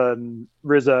GZA and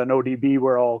RZA and ODB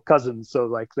were all cousins. So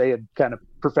like they had kind of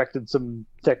perfected some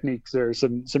techniques or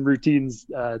some routines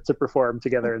to perform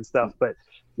together and stuff. But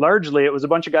largely it was a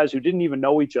bunch of guys who didn't even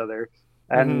know each other.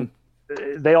 And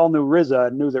they all knew RZA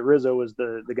and knew that RZA was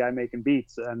the guy making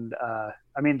beats. And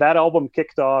I mean, that album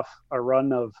kicked off a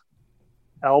run of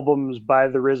albums by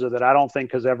the RZA that I don't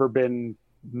think has ever been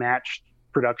matched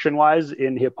production wise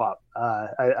in hip hop.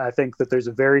 I think that there's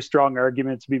a very strong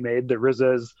argument to be made that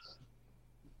RZA is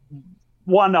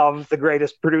one of the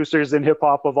greatest producers in hip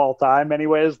hop of all time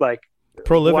anyways, like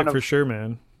prolific for sure,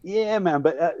 man. Yeah, man.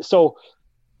 But so,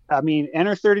 I mean,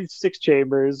 Enter 36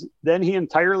 Chambers, then he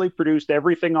entirely produced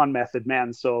everything on Method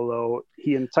Man solo.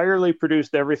 He entirely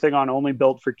produced everything on Only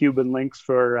Built for Cuban Links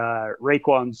for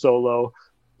Raekwon solo.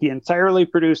 He entirely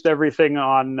produced everything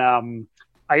on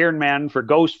Iron Man for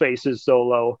Ghostface's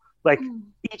solo. Like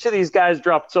each of these guys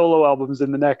dropped solo albums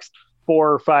in the next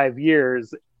 4 or 5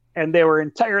 years, and they were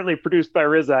entirely produced by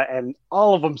RZA, and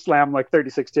all of them slam like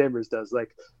 36 Chambers does.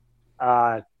 Like,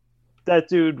 that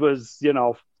dude was,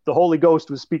 the Holy Ghost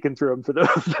was speaking through him for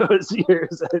those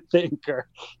years, I think, or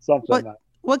something like that.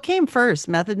 What came first,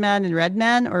 Method Man and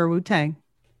Redman or Wu-Tang?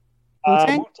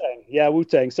 Wu-Tang? Yeah,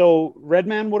 Wu-Tang. So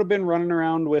Redman would have been running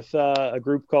around with a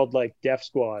group called like Def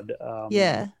Squad.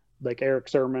 Like Eric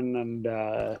Sermon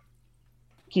and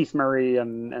Keith Murray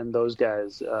and those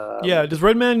guys. Does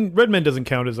Redman doesn't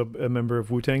count as a member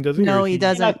of Wu-Tang, does he? No, he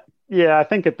doesn't. I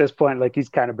think at this point, like, he's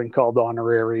kind of been called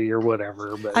honorary or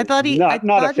whatever. But I thought he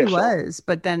official. was,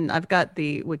 but then I've got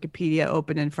the Wikipedia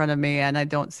open in front of me, and I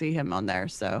don't see him on there.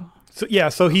 So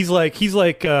he's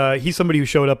somebody who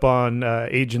showed up on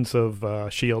Agents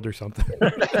of Shield or something.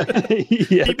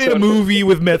 Yeah, he made a movie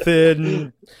with Method,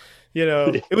 and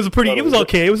it was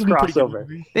okay. It was a pretty good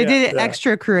movie. They did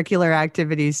extracurricular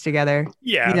activities together.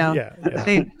 Yeah.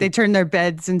 They turned their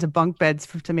beds into bunk beds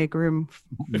to make room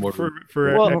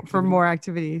for more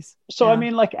activities. So I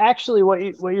mean, like, actually, what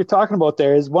you're talking about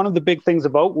there is one of the big things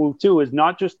about Wu too is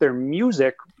not just their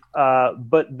music,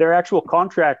 but their actual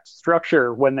contract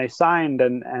structure when they signed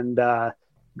and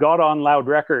got on Loud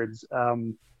Records.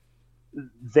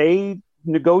 They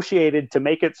negotiated to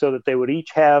make it so that they would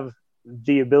each have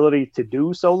the ability to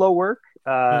do solo work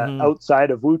outside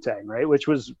of Wu-Tang, right? Which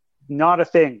was not a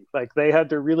thing. Like, they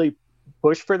had to really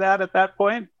push for that at that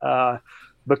point,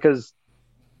 because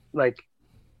like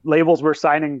labels were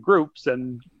signing groups,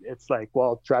 and it's like,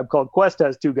 well, Tribe Called Quest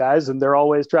has two guys, and they're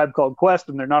always Tribe Called Quest,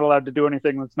 and they're not allowed to do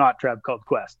anything that's not Tribe Called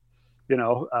Quest,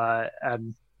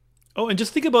 and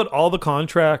just think about all the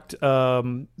contract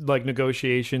like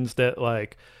negotiations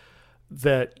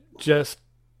that just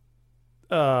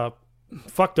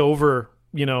fucked over,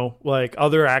 like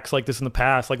other acts like this in the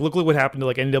past. Like, look what happened to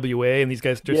like NWA, and these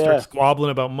guys just start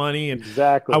squabbling about money. And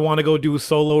exactly, I want to go do a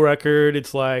solo record.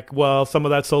 It's like, well, some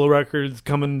of that solo record's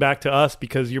coming back to us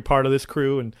because you're part of this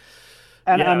crew. And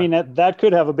I mean, that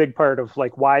could have a big part of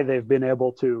like why they've been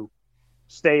able to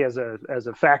stay as a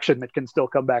faction that can still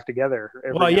come back together.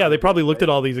 They probably looked at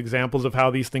all these examples of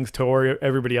how these things tore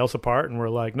everybody else apart, and were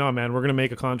like, no, man, we're going to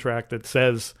make a contract that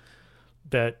says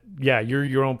that you're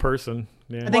your own person.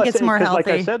 I think it's more healthy. Like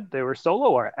I said, they were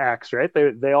solo acts, right?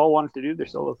 They all wanted to do their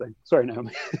solo thing. Sorry,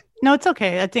 Naomi. No, it's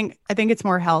okay. I think it's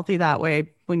more healthy that way.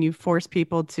 When you force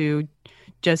people to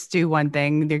just do one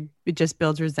thing, it just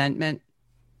builds resentment.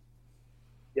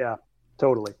 Yeah,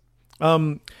 totally.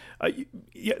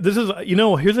 This is,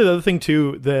 here's the other thing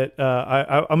too, that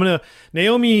I'm gonna,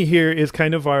 Naomi here is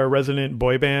kind of our resident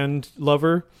boy band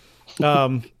lover.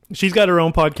 She's got her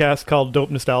own podcast called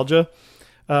Dope Nostalgia.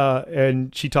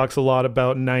 And she talks a lot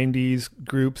about 90s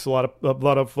groups, a lot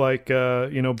of like,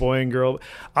 boy and girl.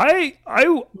 I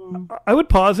would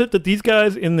posit that these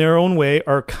guys in their own way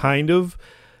are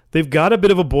they've got a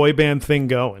bit of a boy band thing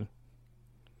going.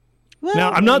 Well,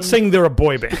 now, I'm not saying they're a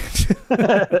boy band,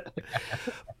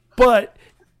 but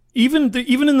even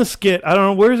in the skit, I don't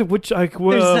know, where is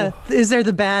it? Is there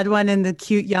the bad one and the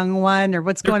cute young one, or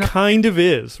what's going on? Kind of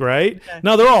is, right? Okay.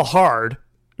 Now, they're all hard.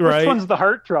 Right. Which one's the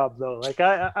heartthrob though? Like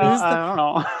I don't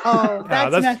know. Oh,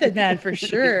 that's Method Man for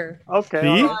sure.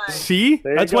 Okay. See?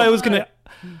 That's why I was gonna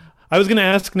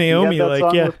ask Naomi,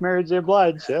 with Mary J.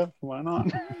 Blige, why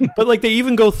not? But like they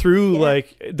even go through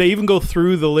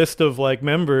the list of like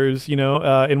members, in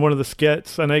one of the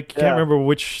skits, and I can't remember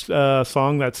which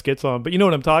song that skit's on, but you know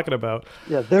what I'm talking about.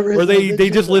 Yeah, there is. Where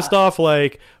they just list off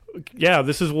like,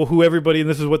 this is who everybody and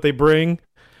this is what they bring.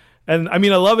 And I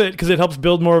mean, I love it because it helps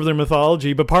build more of their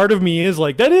mythology. But part of me is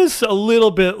like, that is a little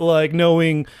bit like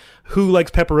knowing who likes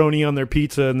pepperoni on their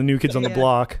pizza and the New Kids on the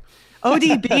Block.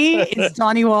 ODB is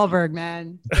Donnie Wahlberg,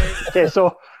 man. Okay,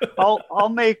 so I'll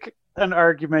make an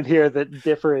argument here that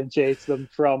differentiates them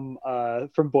from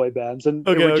boy bands, and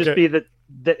it would just be that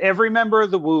every member of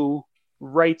the Wu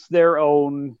writes their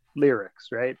own lyrics,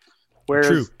 right?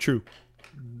 Whereas true.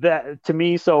 That to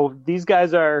me, so these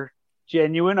guys are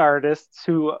genuine artists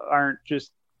who aren't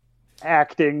just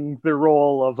acting the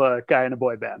role of a guy in a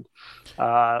boy band,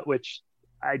 which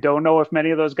I don't know if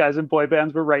many of those guys in boy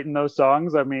bands were writing those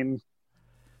songs. I mean,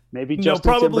 maybe Justin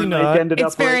probably Timberlake not. ended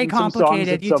up writing some songs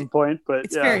at some point, but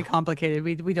it's very complicated.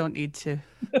 We don't need to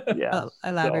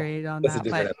elaborate on that.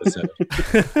 That's a different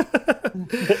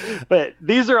episode. But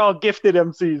these are all gifted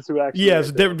MCs who actually.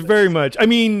 Yes, they're very much. I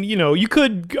mean, you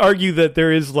could argue that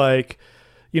there is like,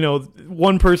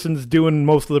 one person's doing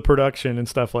most of the production and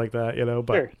stuff like that,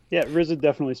 but sure. Yeah, RZA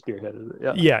definitely spearheaded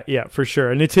it. Yeah, for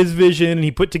sure. And it's his vision, and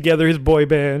he put together his boy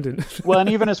band. And well, and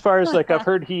even as far as like, I've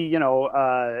heard he,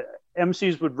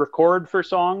 MCs would record for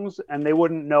songs and they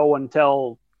wouldn't know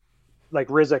until like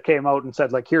RZA came out and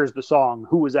said like, here's the song,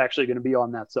 who was actually going to be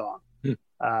on that song.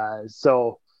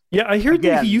 So yeah, I heard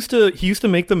that he used to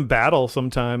make them battle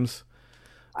sometimes.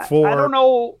 I don't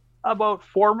know about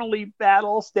formally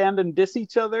battle, stand and diss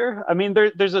each other. I mean,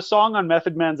 there's a song on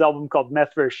Method Man's album called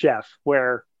Meth vs. Chef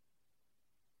where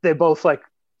they both like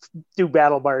do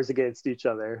battle bars against each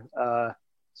other.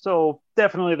 So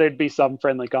definitely there'd be some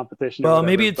friendly competition. Well,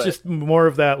 maybe it's just more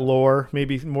of that lore,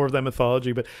 maybe more of that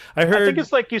mythology. But I think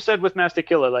it's like you said with Master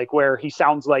Killer, like where he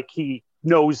sounds like he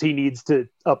knows he needs to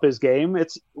up his game.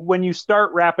 It's when you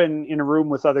start rapping in a room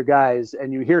with other guys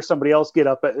and you hear somebody else get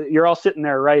up, you're all sitting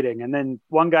there writing, and then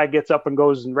one guy gets up and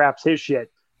goes and raps his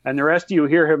shit, and the rest of you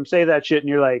hear him say that shit, and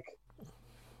you're like,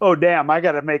 oh damn, I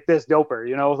got to make this doper,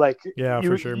 you know, like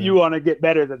for sure, you want to get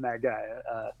better than that guy.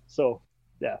 So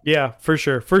yeah, for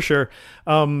sure.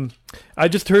 I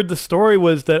just heard the story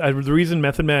was that the reason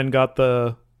Method Man got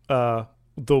the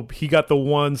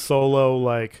one solo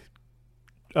like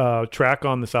track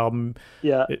on this album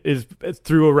is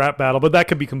through a rap battle, but that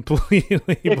could be completely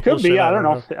it could be, I don't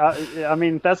know. I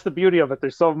mean, that's the beauty of it.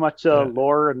 There's so much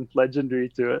lore and legendary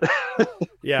to it.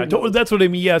 Yeah, that's what I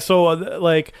mean. Yeah, so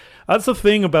like that's the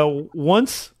thing about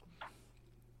once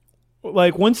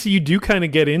you do kind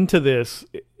of get into this,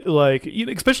 like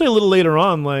especially a little later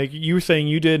on, like you were saying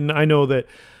you did, and I know that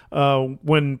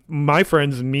when my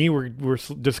friends and me were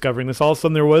discovering this, all of a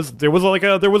sudden there was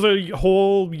a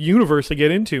whole universe to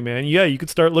get into, man. Yeah, you could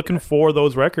start looking for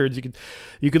those records.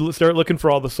 You could start looking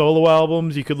for all the solo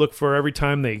albums. You could look for every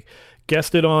time they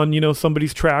guested on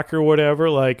somebody's track or whatever.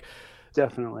 Like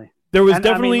definitely. There was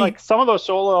definitely, I mean, like some of those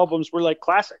solo albums were like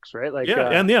classics, right? Like they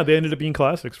ended up being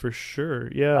classics for sure.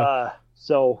 Yeah.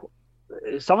 So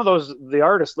some of those, the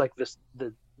artists like this,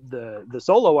 the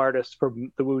solo artists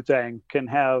from the Wu-Tang can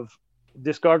have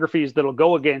discographies that'll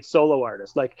go against solo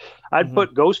artists. Like I'd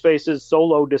put Ghostface's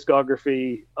solo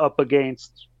discography up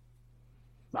against,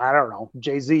 I don't know,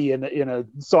 Jay-Z in a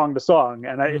song to song,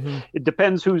 and it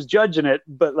depends who's judging it.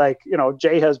 But like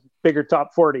Jay has bigger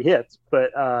top 40 hits,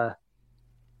 but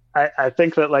I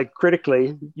think that like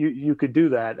critically you could do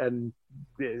that, and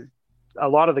a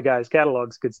lot of the guys'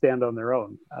 catalogs could stand on their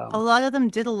own. A lot of them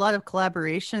did a lot of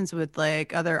collaborations with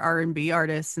like other R&B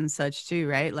artists and such too,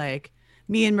 right? Like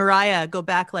me and Mariah go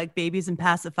back like Babies and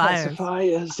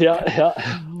Pacifiers.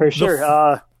 Yeah, for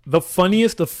sure. The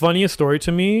funniest story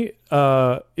to me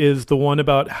is the one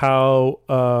about how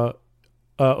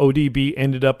ODB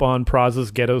ended up on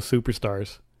Praz's Ghetto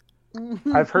Superstars.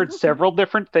 I've heard several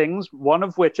different things, one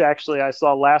of which actually I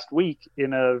saw last week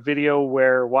in a video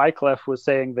where Wyclef was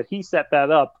saying that he set that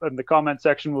up, and the comment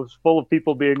section was full of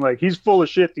people being like, he's full of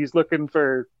shit, he's looking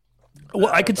for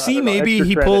I could see maybe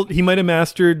he might have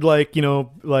mastered like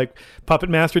puppet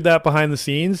mastered that behind the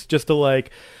scenes just to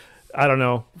like, I don't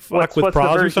know, fuck with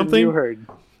Praz or something. You heard?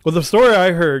 Well, the story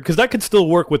I heard, because that could still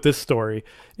work with this story,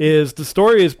 is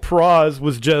Praz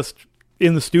was just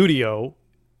in the studio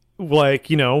like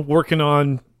working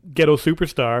on Ghetto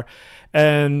Superstar,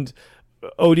 and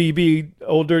ODB,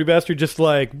 Old Dirty Bastard,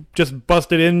 just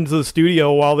busted into the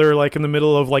studio while they're like in the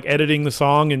middle of like editing the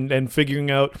song and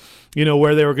figuring out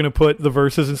where they were going to put the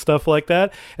verses and stuff like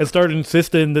that, and started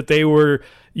insisting that they were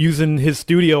using his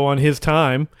studio on his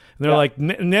time, and they're like,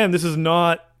 man, this is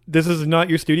not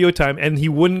your studio time, and he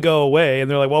wouldn't go away,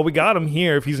 and they're like, well, we got him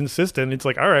here if he's insistent. It's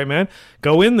like, all right, man,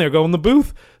 go in there, go in the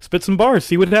booth, spit some bars,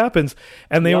 see what happens.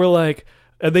 And they were like,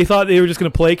 they thought they were just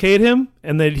going to placate him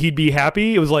and that he'd be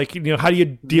happy. It was like, how do you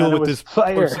deal with this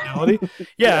personality?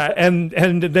 and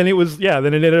then it was, then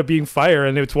it ended up being fire,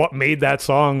 and it's what made that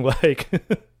song like.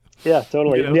 Yeah,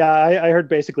 totally. Yeah, I heard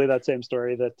basically that same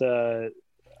story, that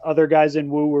other guys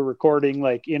in Wu were recording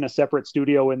like in a separate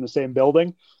studio in the same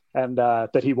building, and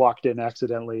that he walked in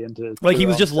accidentally into like he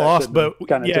was just lost, but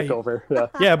kind of took over.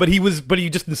 But he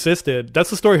just insisted. That's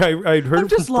the story I'd heard. I've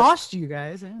just lost you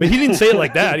guys. But he didn't say it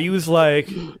like that. He was like,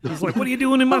 what are you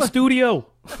doing in my studio?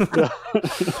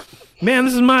 Man,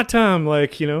 this is my time.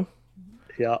 Like,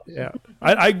 Yeah.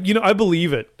 I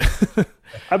believe it.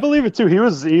 I believe it too. He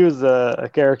was a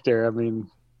character. I mean,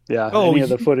 any of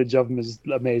the footage of him is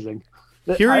amazing.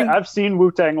 I've seen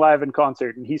Wu-Tang live in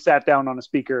concert, and he sat down on a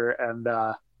speaker, and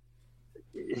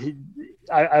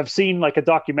I've seen like a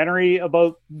documentary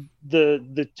about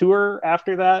the tour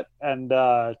after that, and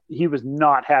he was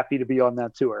not happy to be on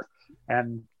that tour,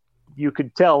 and you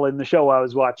could tell in the show I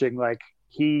was watching, like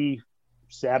he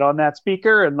sat on that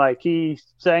speaker and like he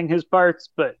sang his parts,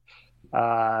 but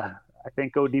I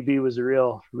think ODB was a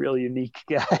real unique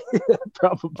guy.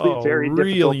 Probably very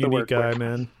real difficult to unique work guy, with.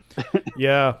 man.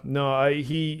 Yeah, no,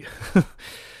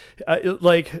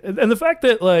 like, and the fact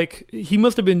that like he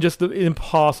must have been just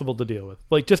impossible to deal with,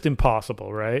 like just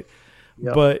impossible, right?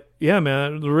 Yep. But yeah,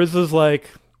 man, RZA's like,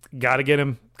 gotta get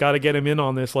him in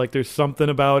on this. Like, there's something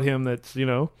about him that's, you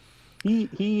know.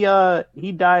 He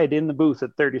died in the booth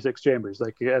at 36 Chambers.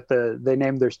 Like they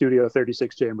named their studio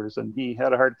 36 Chambers, and he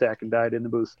had a heart attack and died in the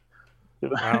booth,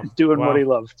 doing what he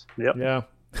loved. Yep. Yeah.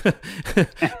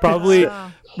 Probably,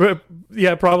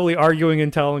 probably arguing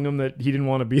and telling him that he didn't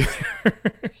want to be there.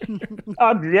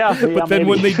 But then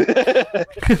maybe.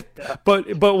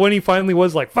 but when he finally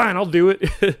was like, fine, I'll do it.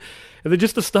 And then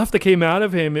just the stuff that came out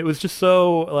of him, it was just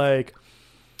so like.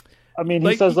 I mean,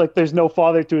 he says like there's no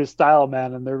father to his style,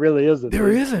 man, and there really isn't. There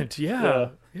isn't. Yeah.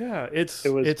 It's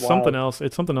something else.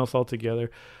 It's something else altogether.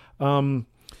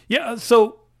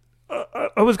 So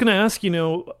I was going to ask, you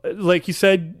know, like you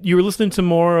said, you were listening to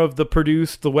more of the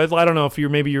produced, the Wes. I don't know if you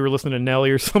were listening to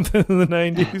Nelly or something in the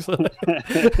 90s.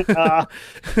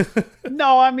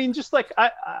 No, I mean, just like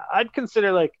I'd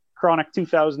consider like Chronic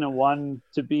 2001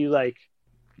 to be like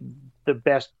the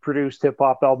best produced hip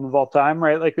hop album of all time,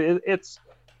 right? Like it's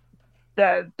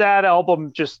that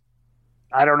album. Just,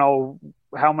 I don't know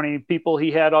how many people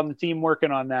he had on the team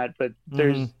working on that, but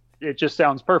it just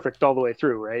sounds perfect all the way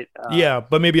through, right?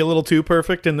 But maybe a little too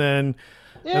perfect, and then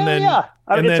it's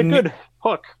a good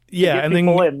hook. Yeah,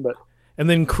 and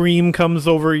then Cream comes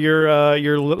over your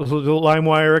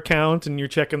LimeWire account, and you're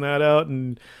checking that out,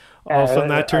 and all of a sudden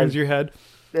that turns your head.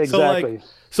 Exactly.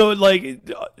 So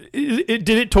did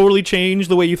it totally change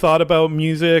the way you thought about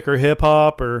music or hip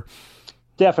hop or?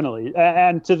 Definitely,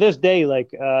 and to this day, like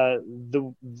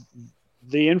the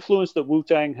influence that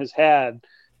Wu-Tang has had.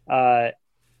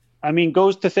 I mean,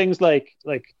 goes to things like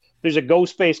there's a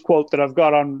Ghostface quote that I've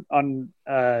got on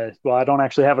well, I don't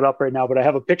actually have it up right now, but I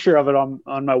have a picture of it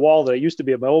on my wall that used to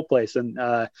be at my old place. And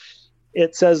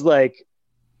it says like,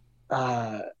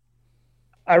 I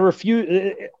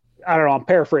refuse, I don't know, I'm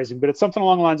paraphrasing, but it's something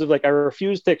along the lines of like, I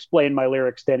refuse to explain my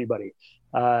lyrics to anybody.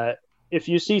 If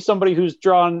you see somebody who's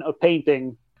drawn a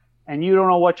painting and you don't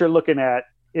know what you're looking at,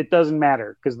 it doesn't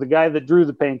matter, because the guy that drew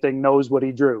the painting knows what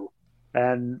he drew.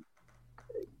 And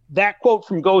that quote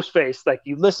from Ghostface, like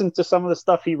you listen to some of the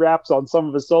stuff he raps on some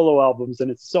of his solo albums, and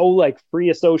it's so like free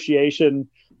association,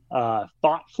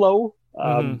 thought flow.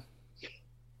 That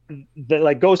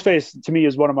like Ghostface to me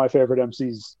is one of my favorite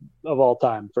MCs of all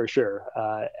time for sure.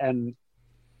 And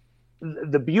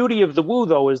the beauty of the Wu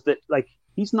though is that like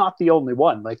he's not the only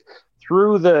one. Like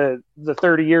through the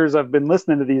 30 years I've been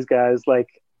listening to these guys, like,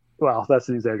 well, that's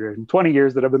an exaggeration. 20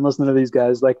 years that I've been listening to these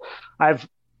guys, like I've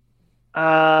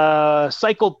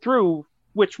cycled through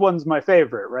which one's my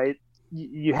favorite, right?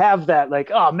 You have that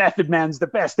like, oh, Method Man's the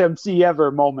best MC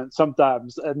ever moment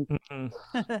sometimes, and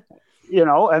you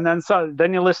know, and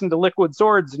then you listen to Liquid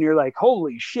Swords and you're like,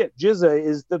 holy shit, GZA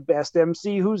is the best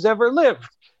MC who's ever lived.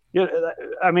 You know,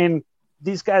 I mean,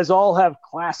 these guys all have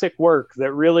classic work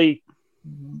that really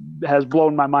has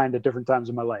blown my mind at different times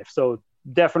in my life. So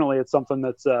definitely it's something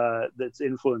that's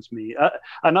influenced me.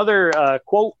 Another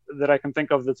quote that I can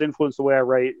think of that's influenced the way I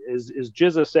write is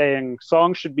GZA saying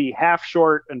songs should be half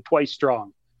short and twice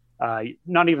strong.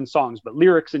 Not even songs, but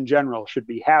lyrics in general should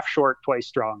be half short, twice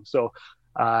strong. So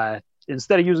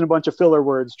instead of using a bunch of filler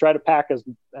words, try to pack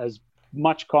as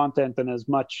much content and as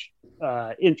much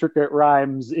intricate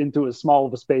rhymes into as small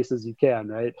of a space as you can,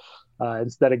 right?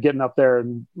 Instead of getting up there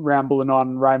and rambling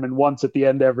on, rhyming once at the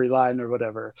end of every line or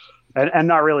whatever, and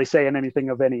not really saying anything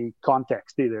of any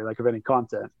context either, like of any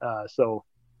content. So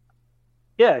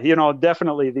yeah, you know,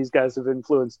 definitely these guys have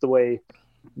influenced the way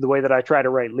that I try to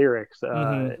write lyrics.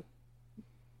 I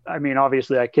mean,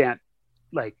 obviously I can't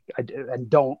and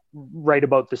don't write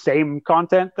about the same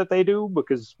content that they do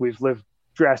because we've lived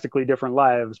drastically different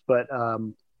lives. But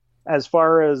as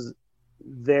far as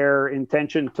their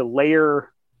intention to layer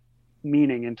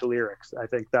meaning into lyrics, I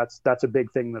think that's a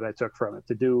big thing that I took from it,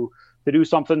 to do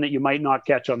something that you might not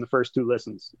catch on the first two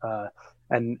listens.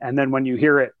 And then when you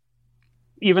hear it,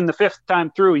 even the fifth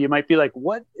time through, you might be like,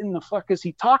 what in the fuck is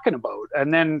he talking about?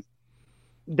 And then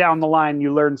down the line,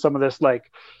 you learn some of this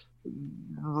like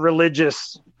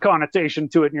religious connotation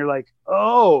to it. And you're like,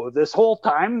 oh, this whole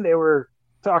time they were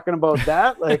talking about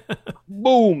that, like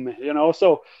boom, you know?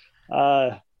 So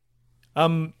that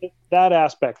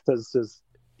aspect has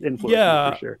influenced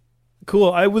me for sure.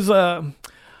 Cool. I was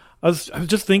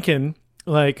just thinking,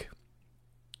 like,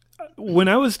 when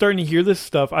I was starting to hear this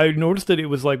stuff, I noticed that it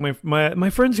was like my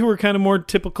friends who were kind of more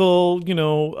typical, you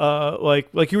know,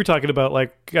 like you were talking about,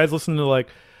 like guys listening to like,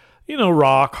 you know,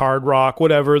 rock, hard rock,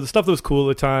 whatever, the stuff that was cool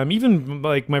at the time. Even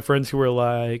like my friends who were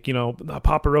like, you know,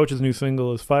 Papa Roach's new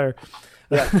single is fire.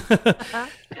 Yeah.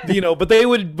 You know, but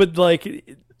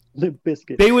like Limp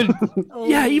Bizkit. They would,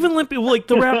 yeah, even like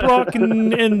the rap rock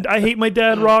and I Hate My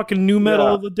Dad rock and new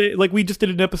metal. Yeah. Like we just did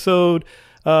an episode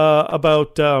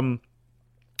about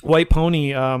White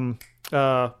Pony, Deftones,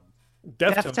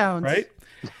 right?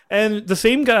 And the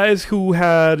same guys who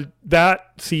had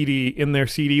that CD in their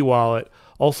CD wallet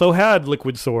also had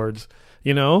Liquid Swords.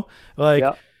 You know, like.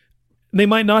 Yeah. They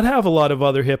might not have a lot of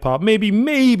other hip hop. Maybe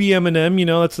Eminem, you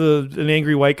know, that's an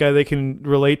angry white guy they can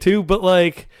relate to. But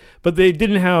they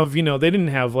didn't have, you know,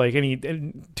 like any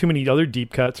too many other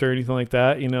deep cuts or anything like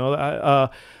that. You know,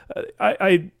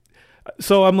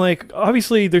 so I'm like,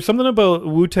 obviously, there's something about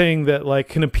Wu-Tang that like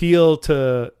can appeal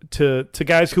to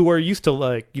guys who are used to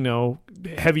like, you know,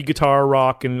 heavy guitar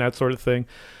rock and that sort of thing.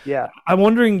 Yeah. I'm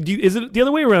wondering, is it the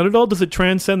other way around at all? Does it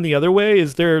transcend the other way?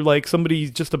 Is there like somebody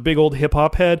just a big old hip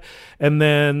hop head and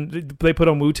then they put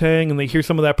on Wu-Tang and they hear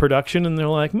some of that production and they're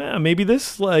like, man, maybe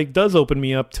this like does open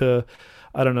me up to,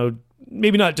 I don't know,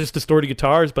 maybe not just distorted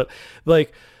guitars, but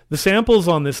like the samples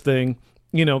on this thing,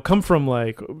 you know, come from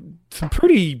like some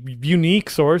pretty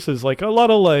unique sources, like a lot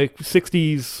of like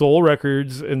 60s soul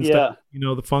records and stuff, you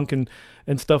know, the funk and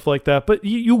stuff like that. But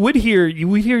you would hear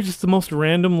just the most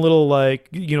random little like,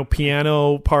 you know,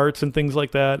 piano parts and things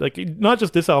like that. Like not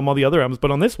just this album, all the other albums,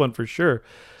 but on this one for sure.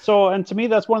 So, and to me,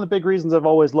 that's one of the big reasons I've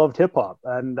always loved hip hop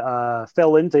and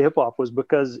fell into hip hop was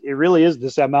because it really is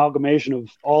this amalgamation of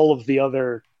all of the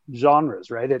other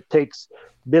genres, right? It takes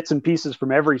bits and pieces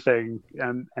from everything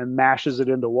and mashes it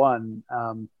into one.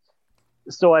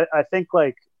 So I think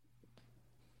like,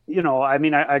 you know, I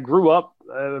mean, I grew up,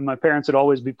 my parents would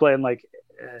always be playing like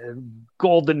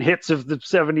golden hits of the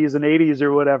 70s and 80s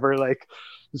or whatever, like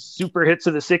super hits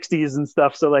of the 60s and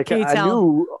stuff. So like I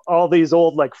knew all these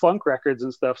old like funk records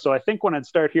and stuff. So I think when I'd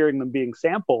start hearing them being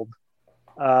sampled,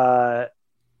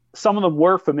 some of them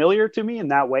were familiar to me in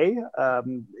that way.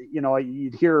 You know,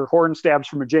 you'd hear horn stabs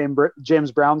from a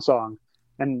James Brown song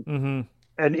and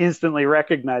instantly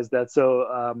recognize that.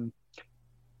 So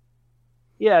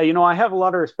yeah, you know, I have a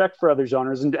lot of respect for other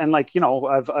genres and like, you know,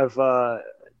 I've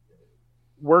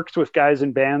worked with guys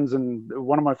in bands, and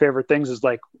one of my favorite things is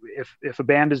like if a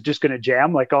band is just going to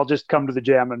jam, like I'll just come to the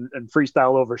jam and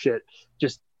freestyle over shit,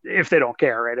 just if they don't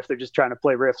care, right? If they're just trying to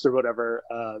play riffs or whatever.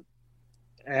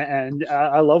 And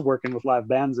I love working with live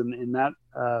bands in that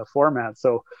format.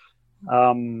 So,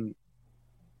 I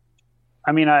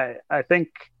mean, I think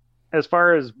as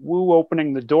far as Wu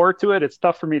opening the door to it, it's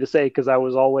tough for me to say because I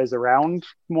was always around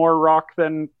more rock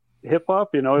than hip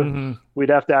hop. You know, we'd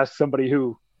have to ask somebody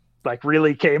who like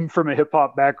really came from a hip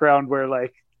hop background where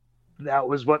like that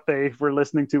was what they were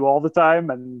listening to all the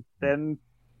time and then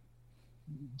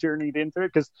journeyed into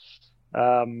it. Cause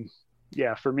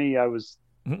yeah, for me, I was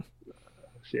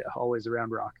always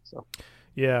around rock. So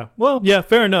yeah, well, yeah,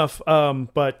 fair enough.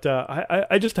 But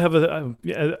I just have I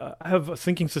have a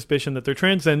sinking suspicion that they're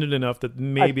transcendent enough that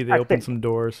maybe they open some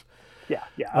doors. Yeah.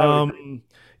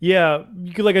 Yeah,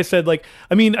 like I said, like,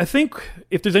 I mean, I think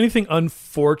if there's anything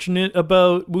unfortunate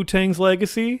about Wu-Tang's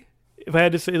legacy, if I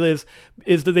had to say this,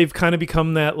 is that they've kind of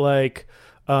become that like,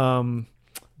 how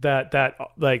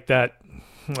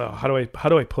do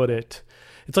I put it?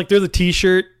 It's like they're the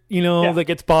T-shirt, you know, that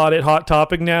gets bought at Hot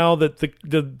Topic now that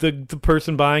the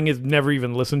person buying has never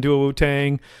even listened to a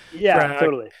Wu-Tang track.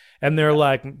 Totally. And they're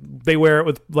like, they wear it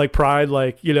with like pride,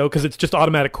 like, you know, because it's just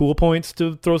automatic cool points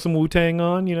to throw some Wu-Tang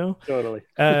on, you know. Totally.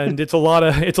 And it's a lot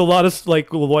of like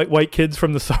white kids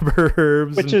from the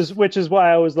suburbs. Which is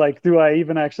why I was like, do I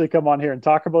even actually come on here and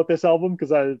talk about this album?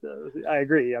 Because I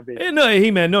agree. I mean,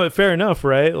 no, fair enough,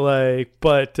 right? Like,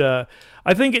 but I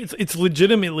think it's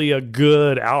legitimately a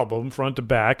good album, front to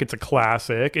back. It's a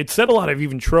classic. It set a lot of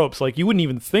even tropes. Like you wouldn't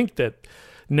even think that.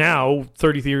 Now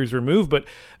 30 years removed, but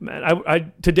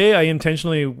man, today I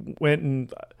intentionally went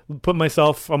and put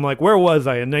myself, I'm like, where was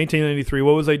I in 1993?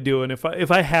 What was I doing? If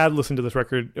I had listened to this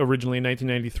record originally in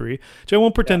 1993, which I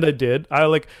won't pretend I did. I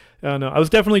don't know. I was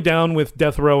definitely down with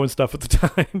Death Row and stuff at the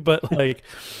time, but like,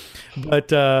 but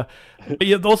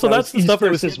yeah, also that's the East stuff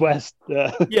that was West.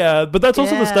 Yeah, but that's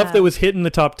also the stuff that was hitting the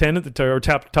top 10 at the time, or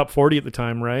top 40 at the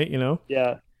time, right? You know?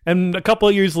 Yeah. And a couple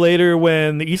of years later,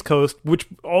 when the East Coast, which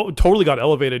totally got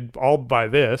elevated all by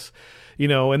this, you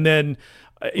know, and then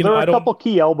there were a couple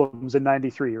key albums in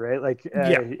 '93, right? Like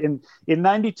in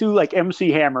 '92, like MC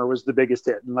Hammer was the biggest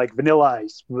hit, and like Vanilla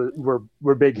Ice were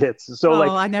big hits. So like,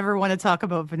 I never want to talk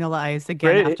about Vanilla Ice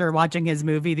again after watching his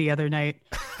movie the other night.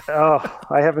 Oh,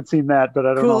 I haven't seen that, but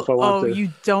I don't know if I want to.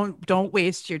 You don't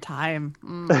waste your time.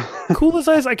 Cool as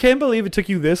Ice. I can't believe it took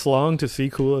you this long to see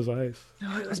Cool as Ice.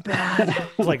 No, it was bad. I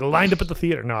was like lined up at the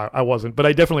theater. No, I wasn't, but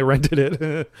I definitely rented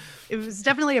it. It was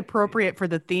definitely appropriate for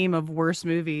the theme of worst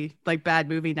movie, like bad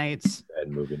movie nights.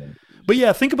 and moving in. But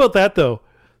yeah, think about that though.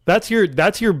 That's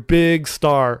your big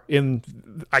star in,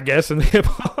 I guess, in hip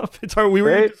hop. It's hard. We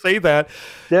were going to say that.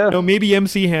 Yeah. Maybe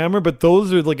MC Hammer, but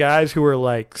those are the guys who are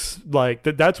like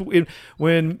that. That's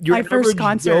when your My first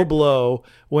concert. Joe Blow,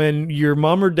 when your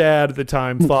mom or dad at the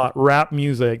time thought rap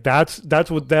music. That's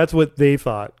what they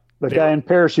thought. The guy in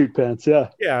parachute pants, yeah.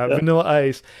 Vanilla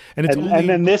Ice, and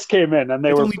then this came in, and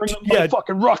they were bringing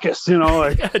fucking ruckus,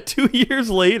 like 2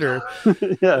 years later.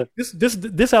 Yeah,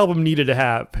 this album needed to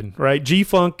happen, right?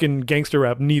 G-Funk and gangster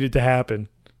rap needed to happen.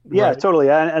 Yeah, right? Totally.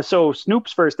 And so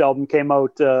Snoop's first album came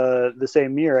out the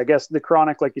same year. I guess The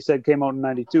Chronic, like you said, came out in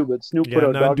 '92, but Snoop put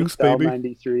out Doggy Style in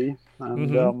 '93,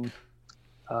 and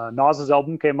Nas's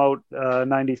album came out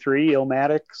 '93,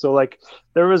 Illmatic. So like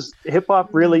there was hip hop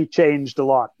really changed a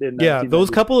lot in those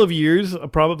couple of years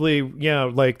probably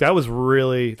like that was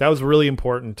really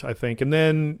important, I think. And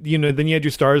then then you had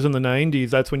your stars in the '90s.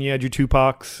 That's when you had your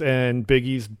Tupacs and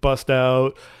Biggie's bust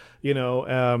out. You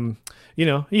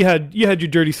had your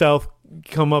Dirty South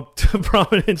come up to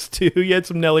prominence too. You had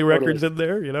some Nelly records in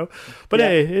there, but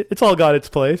hey, it's all got its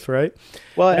place, right?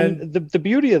 Well, and the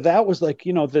beauty of that was like,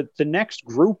 the next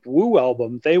group, Wu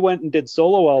album, they went and did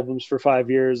solo albums for 5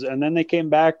 years, and then they came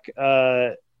back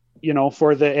for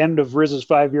the end of RZA's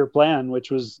 5-year plan,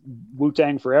 which was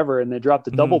Wu-Tang Forever, and they dropped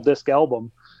a double disc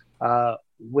album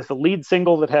with a lead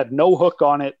single that had no hook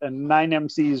on it and 9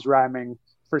 MCs rhyming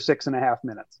for 6.5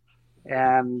 minutes,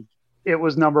 and it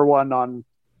was number one on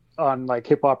like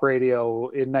hip hop radio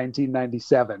in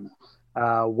 1997,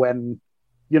 when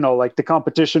like the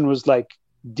competition was like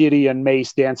Diddy and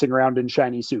Mace dancing around in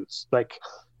shiny suits, like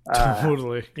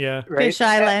totally, yeah, right? Fish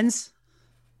Islands,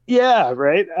 yeah,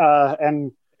 right,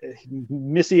 and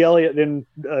Missy Elliott in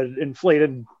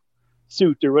inflated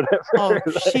suit or whatever. Oh,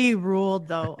 she ruled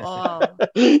though. Oh,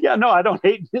 yeah, no, I don't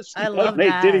hate Missy. I love don't hate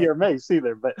that. Diddy or Mace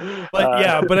either, but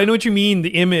but I know what you mean. The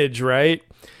image, right?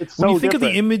 It's when so you think different.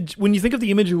 of the image, when you think of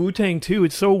the image of Wu-Tang too,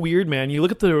 it's so weird, man. You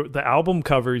look at the album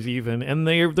covers even, and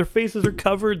their faces are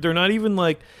covered. They're not even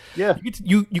like,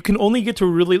 you can only get to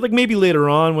really, like, maybe later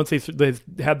on once they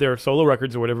had their solo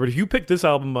records or whatever. But if you pick this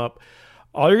album up,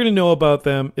 all you're going to know about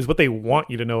them is what they want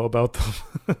you to know about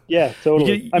them. Yeah,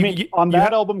 totally. On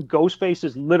that album, Ghostface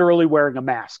is literally wearing a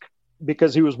mask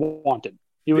because he was wanted.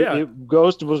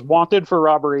 Ghost was wanted for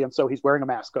robbery, and so he's wearing a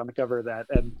mask on the cover of that,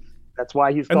 and that's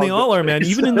why he's. And they all are, man.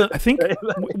 Even in the, I think, I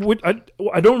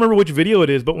don't remember which video it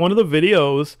is, but one of the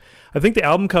videos, I think the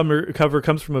album cover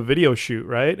comes from a video shoot,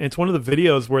 right? And it's one of the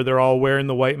videos where they're all wearing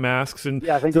the white masks, and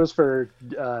I think it was for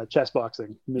chess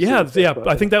boxing. Boxing.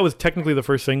 I think that was technically the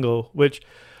first single, which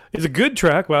is a good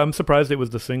track. Well, I'm surprised it was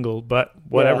the single, but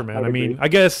whatever, man. I mean, I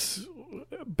guess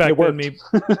back then, maybe,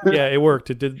 it worked.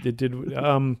 It did.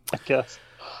 I guess.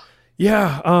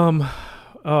 Yeah.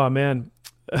 Oh man.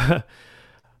 What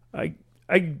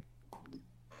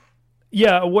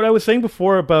I was saying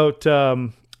before about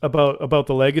the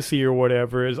legacy or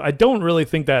whatever is I don't really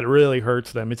think that really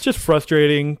hurts them. It's just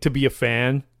frustrating to be a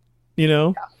fan,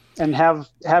 and have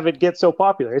it get so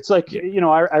popular. It's like,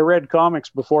 I read comics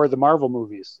before the Marvel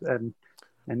movies, and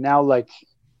now like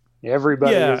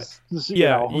everybody is,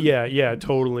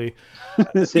 totally.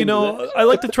 I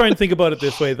like to try and think about it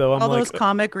this way though. All those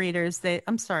comic readers,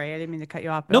 I'm sorry, I didn't mean to cut you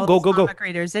off. No, go. Comic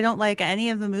readers, they don't like any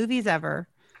of the movies ever.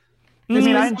 I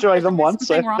mean, I enjoy them once.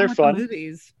 They're fun. The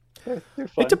movies. They're fun.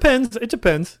 It depends.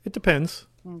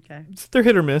 Okay. They're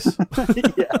hit or miss.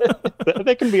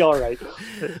 They can be all right.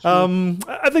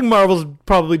 I think Marvel's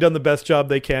probably done the best job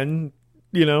they can,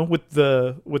 with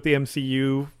the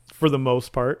MCU for the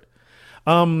most part.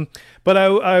 But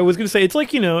I was gonna say it's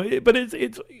like, but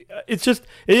it's just,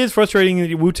 it is frustrating.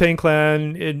 The Wu-Tang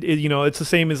Clan, it's the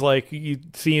same as like you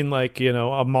seeing like,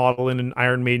 a model in an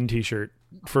Iron Maiden t-shirt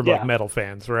for like metal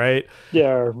fans, right? Yeah,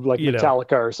 or like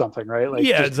Metallica or something, right? Like,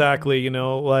 yeah, exactly.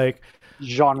 Like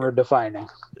genre defining.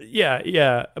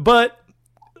 Yeah. But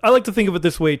I like to think of it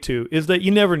this way too, is that you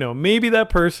never know. Maybe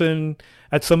that person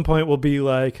at some point will be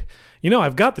like,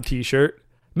 I've got the t-shirt.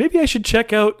 Maybe I should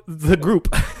check out the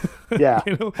group. Yeah,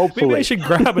 hopefully. Maybe I should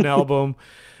grab an album.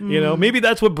 Maybe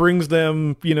that's what brings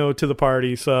them, to the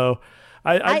party. So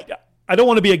I don't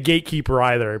want to be a gatekeeper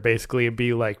either, basically, and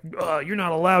be like, you're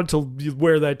not allowed to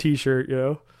wear that t-shirt,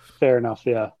 Fair enough,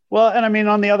 yeah. Well, and I mean,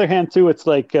 on the other hand, too, it's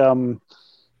like, I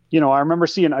remember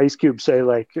seeing Ice Cube say,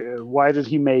 like, why did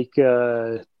he make,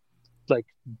 like,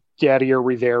 Daddy, Are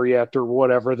We There Yet, or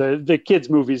whatever, the kids'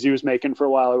 movies he was making for a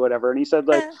while or whatever. And he said,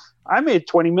 like, I made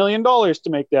 $20 million to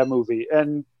make that movie.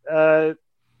 And I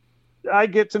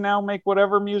get to now make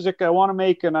whatever music I want to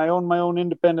make, and I own my own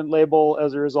independent label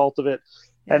as a result of it.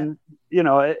 Yeah. And,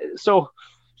 so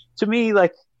to me,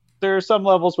 like, there are some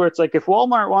levels where it's like, if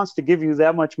Walmart wants to give you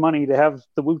that much money to have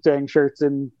the Wu-Tang shirts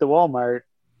in the Walmart,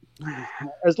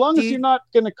 as long as you're not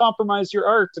going to compromise your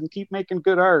art and keep making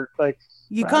good art, like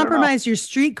you compromise your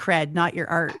street cred, not your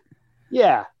art.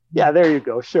 Yeah, there you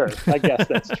go. Sure, I guess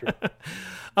that's true.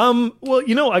 Well,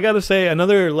 you know, I got to say,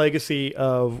 another legacy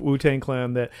of Wu-Tang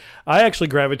Clan that I actually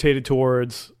gravitated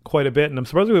towards quite a bit, and I'm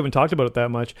surprised we haven't talked about it that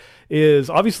much, is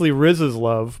obviously RZA's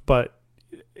love, but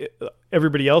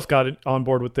everybody else got on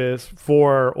board with this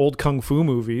for old Kung Fu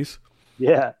movies.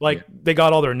 Yeah. Like, they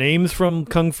got all their names from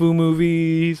Kung Fu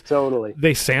movies. Totally.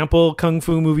 They sample Kung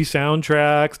Fu movie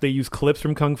soundtracks. They use clips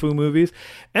from Kung Fu movies.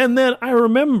 And then I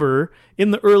remember in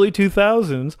the early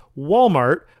 2000s,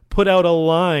 Walmart put out a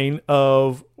line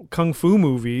of Kung Fu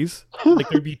movies. Like,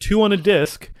 there'd be 2 on a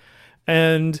disc.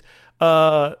 And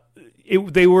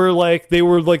they were like the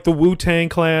Wu-Tang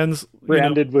Clan's.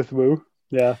 Branded with Wu.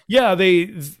 Yeah,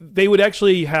 they would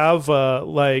actually have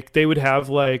Method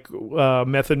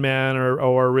Man or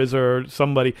RZA or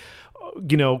somebody,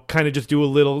 you know, kind of just do a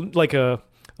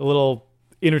little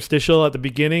interstitial at the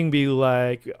beginning, be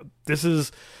like, this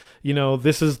is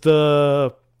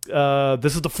the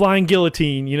flying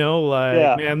guillotine, you know, like,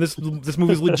 yeah. Man, this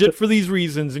movie's legit for these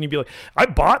reasons, and you'd be like, I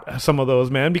bought some of those,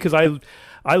 man, because I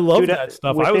love that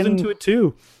stuff. I was into it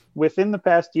too. Within the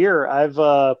past year, I've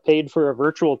paid for a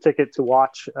virtual ticket to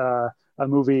watch a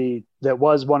movie that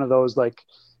was one of those, like,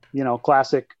 you know,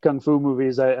 classic Kung Fu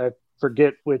movies. I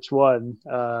forget which one,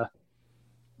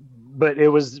 but it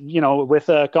was, you know, with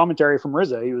a commentary from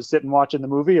RZA. He was sitting watching the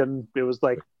movie, and it was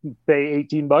like, pay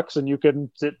 $18 and you can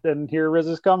sit and hear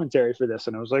RZA's commentary for this.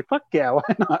 And I was like, fuck yeah, why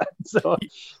not? So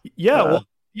yeah, well.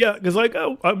 Yeah, because like,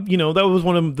 you know, that was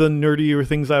one of the nerdier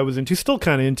things I was into. Still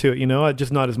kind of into it, you know,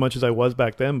 just not as much as I was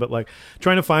back then. But like,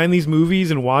 trying to find these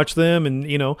movies and watch them, and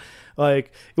you know,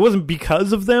 like, it wasn't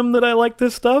because of them that I liked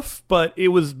this stuff, but it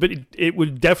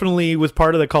would definitely was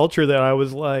part of the culture that I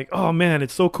was like, oh man,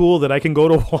 it's so cool that I can go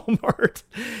to Walmart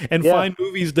and find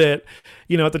movies that,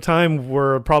 you know, at the time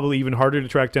were probably even harder to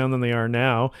track down than they are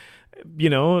now.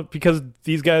 You know, because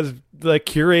these guys like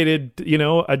curated, you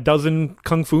know, a dozen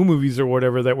Kung Fu movies or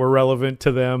whatever that were relevant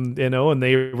to them, you know, and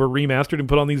they were remastered and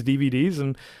put on these DVDs.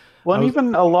 And and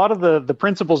even a lot of the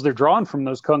principles they're drawing from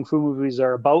those Kung Fu movies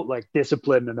are about like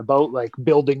discipline and about like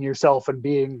building yourself and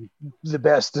being the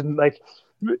best. And like,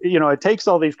 you know, it takes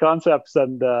all these concepts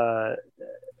and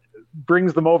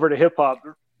brings them over to hip hop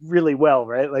really well,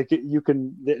 right? Like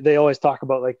they always talk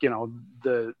about, like, you know,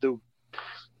 the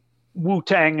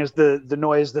Wu-Tang is the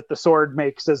noise that the sword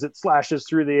makes as it slashes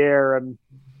through the air, and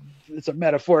it's a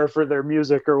metaphor for their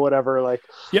music or whatever. Like,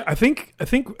 yeah, I think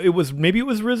it was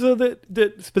RZA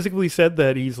that specifically said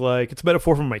that. He's like, it's a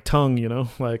metaphor from my tongue, you know,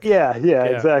 like, yeah.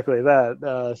 Exactly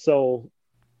that. So,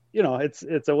 you know,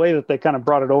 it's a way that they kind of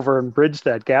brought it over and bridged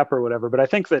that gap or whatever. But I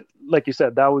think that, like you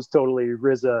said, that was totally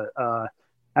RZA.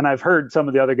 And I've heard some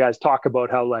of the other guys talk about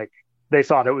how, like, they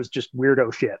thought it was just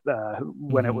weirdo shit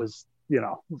when it was, you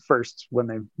know, when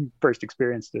they first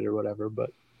experienced it or whatever.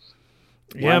 But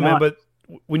yeah, man, but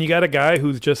when you got a guy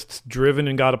who's just driven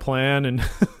and got a plan, and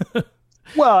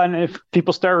well, and if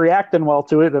people start reacting well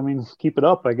to it, I mean, keep it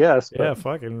up, I guess. Yeah,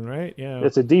 fucking right. Yeah,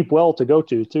 it's a deep well to go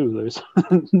to too. There's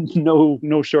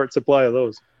no short supply of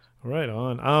those. Right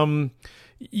on.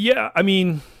 Yeah, I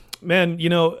mean, man, you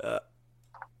know,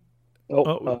 we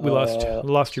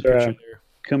lost your picture there.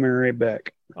 Coming right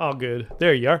back. Oh, good.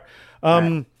 There you are.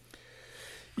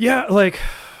 Yeah, like,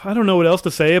 I don't know what else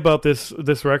to say about this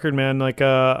record, man. Like,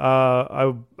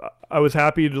 I was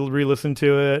happy to re-listen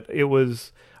to it.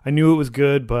 I knew it was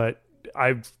good, but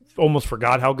I almost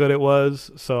forgot how good it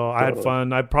was. So I had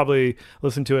fun. I probably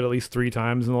listened to it at least 3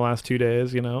 times in the last 2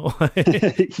 days. You know,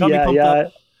 yeah.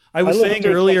 I was saying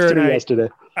earlier, and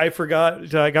I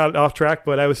forgot, I got off track,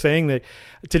 but I was saying that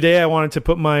today I wanted to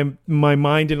put my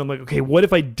mind in. I'm like, okay, what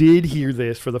if I did hear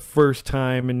this for the first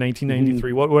time in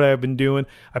 1993? What would I have been doing?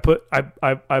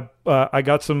 I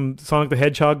got some Sonic the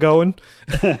Hedgehog going.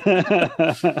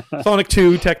 Sonic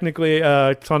 2, technically,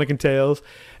 Sonic and Tails.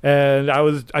 And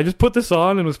I just put this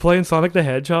on and was playing Sonic the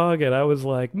Hedgehog, and I was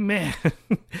like, man,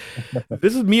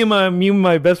 this is me and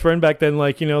my best friend back then.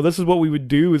 Like, you know, this is what we would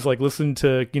do, is like listen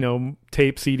to, you know,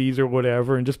 tape CDs or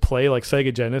whatever, and just play like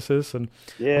Sega Genesis. And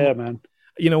yeah, man,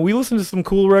 you know, we listened to some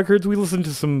cool records, we listened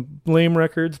to some lame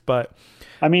records, but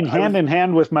I mean, hand in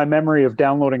hand with my memory of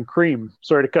downloading Cream.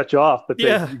 Sorry to cut you off, but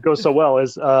it goes so well.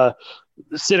 Is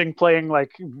sitting playing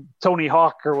like Tony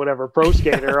Hawk or whatever, Pro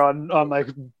Skater on like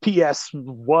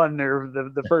PS1 or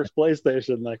the first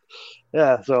PlayStation. Like,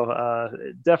 yeah, so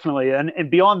definitely. And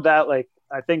beyond that, like,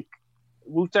 I think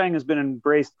Wu-Tang has been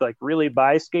embraced like really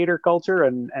by skater culture,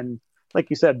 and like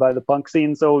you said, by the punk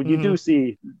scene. So you do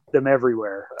see them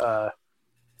everywhere.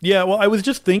 Yeah, well, I was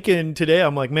just thinking today,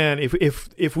 I'm like, man,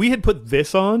 if we had put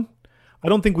this on, I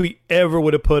don't think we ever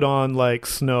would have put on like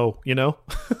Snow, you know?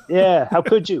 Yeah, how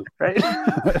could you, right?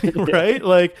 Right?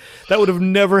 Like that would have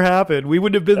never happened. We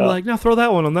would have been like, no, throw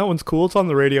that one on. That one's cool. It's on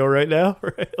the radio right now,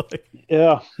 right? Like,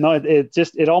 yeah, no,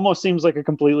 it almost seems like a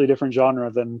completely different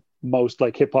genre than most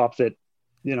like hip hop that,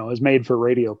 you know, is made for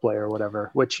radio play or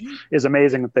whatever, which is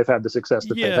amazing that they've had the success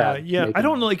that they've had. Yeah, I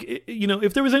don't know, like, you know,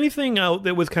 if there was anything out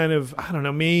that was kind of, I don't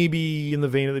know, maybe in the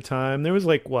vein of the time, there was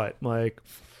like what, like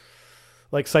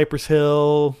Cypress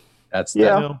Hill. That's you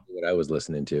know? what I was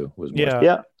listening to. Was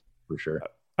yeah, for sure.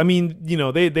 I mean, you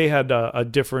know, they had a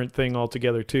different thing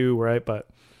altogether too, right? But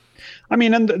I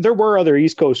mean, and there were other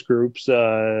East Coast groups.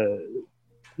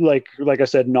 Like I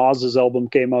said, Nas's album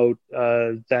came out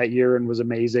that year and was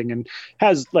amazing, and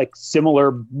has like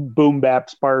similar boom bap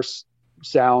sparse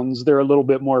sounds. They're a little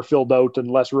bit more filled out and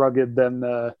less rugged than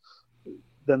the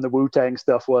Wu-Tang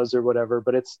stuff was or whatever.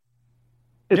 But it's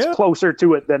closer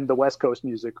to it than the West Coast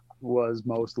music was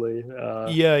mostly.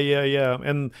 Yeah.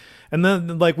 And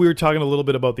then like we were talking a little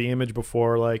bit about the image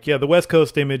before, like, yeah, the West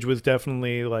Coast image was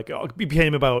definitely like, it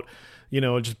became about, you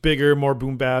know, just bigger, more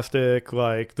boombastic,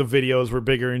 like the videos were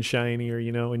bigger and shinier,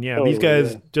 you know, and these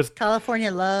guys just California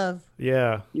love.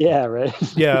 Yeah, right.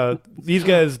 Yeah, these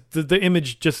guys, the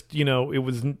image just, you know, it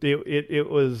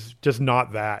was just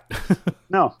not that.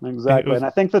 No, exactly. And I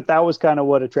think that was kind of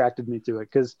what attracted me to it,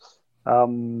 because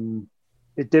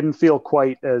it didn't feel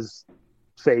quite as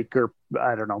fake or,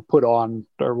 I don't know, put on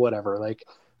or whatever. Like,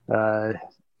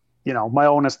 you know, my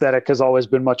own aesthetic has always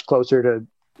been much closer to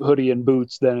hoodie and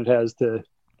boots than it has to,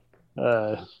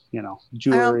 you know,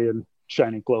 jewelry and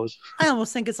shiny clothes. I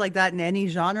almost think it's like that in any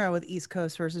genre with East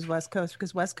Coast versus West Coast,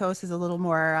 because West Coast is a little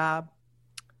more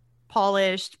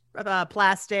polished,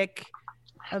 plastic,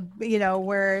 you know,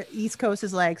 where East Coast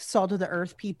is like salt of the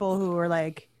earth people who are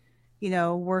like, you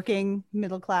know, working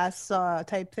middle class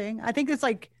type thing. I think it's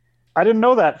like, I didn't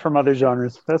know that from other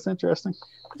genres. That's interesting.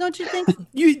 Don't you think?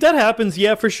 That happens,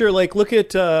 yeah, for sure. Like, look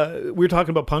at we were talking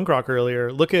about punk rock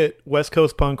earlier. Look at West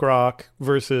Coast punk rock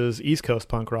versus East Coast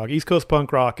punk rock. East Coast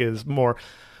punk rock is more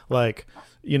like,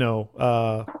 you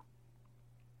know,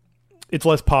 it's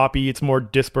less poppy. It's more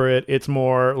disparate. It's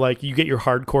more like you get your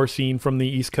hardcore scene from the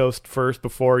East Coast first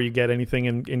before you get anything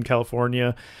in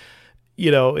California.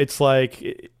 You know, it's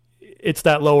like it's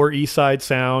that Lower East Side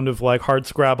sound of like hard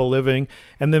scrabble living.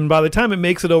 And then by the time it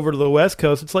makes it over to the West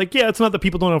Coast, it's like, yeah, it's not that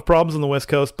people don't have problems on the West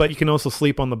Coast, but you can also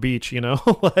sleep on the beach, you know?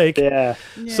 Like, yeah.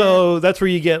 So that's where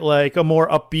you get like a more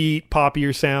upbeat,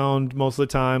 poppier sound most of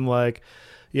the time. Like,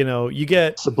 you know, you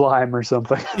get Sublime or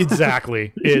something.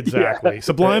 Exactly. Yeah.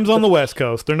 Sublime's on the West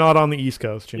Coast. They're not on the East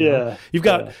Coast. You know?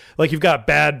 Yeah. You've got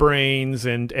Bad Brains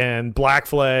and Black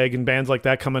Flag and bands like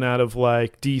that coming out of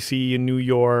like DC and New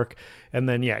York. And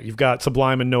then you've got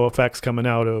Sublime and NoFX coming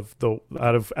out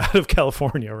of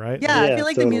California, right? Yeah, I feel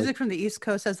like the music from the East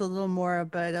Coast has a little more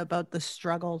about the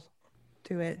struggle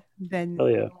to it than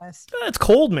the West. It's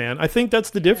cold, man. I think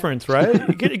that's the difference, right?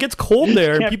 It gets cold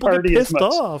there, and people get pissed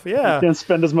off. Yeah, you can't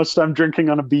spend as much time drinking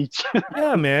on a beach.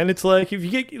 Yeah, man. It's like if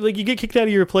you get kicked out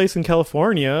of your place in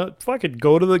California, fuck it,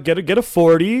 go to get a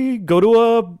 40, go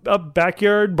to a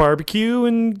backyard barbecue,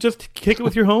 and just kick it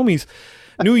with your homies.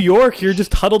 New York, you're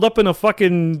just huddled up in a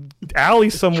fucking alley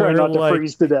somewhere, try not to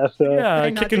freeze to death.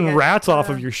 Kicking rats off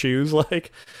of your shoes,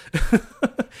 like,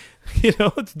 you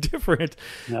know, it's different.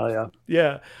 Hell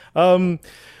yeah.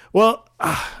 Well,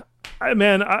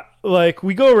 like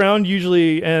we go around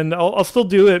usually, and I'll still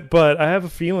do it, but I have a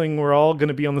feeling we're all going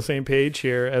to be on the same page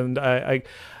here, and I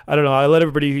don't know. I let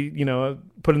everybody, you know,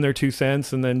 put in their 2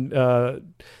 cents, and then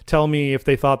tell me if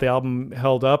they thought the album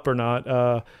held up or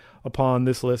not. Upon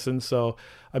this listen. So,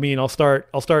 I mean, I'll start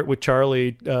with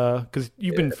Charlie, because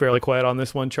you've been fairly quiet on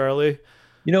this one, Charlie.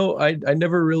 You know, I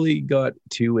never really got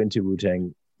too into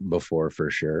Wu-Tang before, for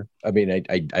sure. I mean,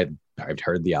 I've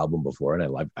heard the album before,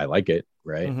 and I like it,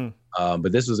 right? Mm-hmm.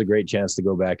 But this was a great chance to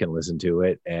go back and listen to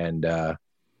it, and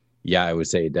I would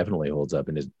say it definitely holds up,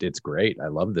 and it's great. I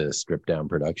love the stripped down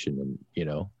production, and you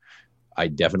know, I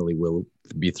definitely will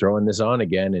be throwing this on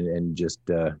again and just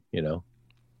you know,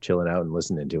 chilling out and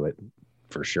listening to it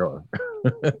for sure.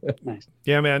 Nice.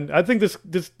 Yeah, man. I think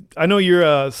this I know you're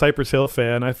a Cypress Hill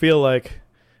fan. I feel like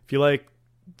if you like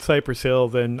Cypress Hill,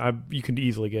 then you can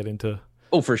easily get into.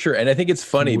 Oh, for sure. And I think it's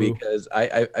funny because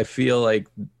I feel like,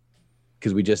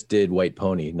 because we just did White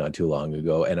Pony not too long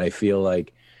ago, and I feel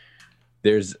like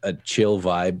there's a chill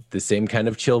vibe, the same kind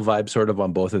of chill vibe sort of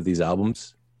on both of these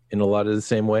albums in a lot of the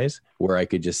same ways, where I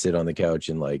could just sit on the couch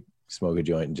and like smoke a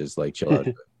joint and just like chill out.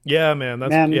 Yeah, man.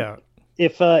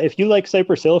 if you like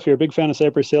Cypress Hill, if you're a big fan of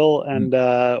Cypress Hill and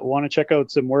want to check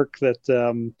out some work that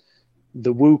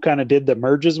the Woo kind of did that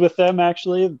merges with them,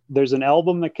 actually, there's an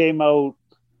album that came out,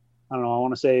 I don't know, I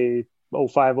want to say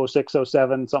 05, 06,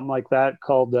 07, something like that,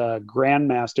 called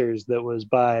Grandmasters, that was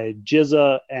by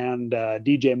Jizza and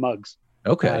DJ Muggs.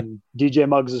 Okay. And DJ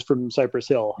Muggs is from Cypress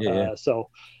Hill. Yeah. So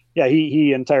yeah,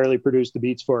 he entirely produced the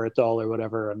beats for it all or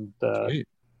whatever. And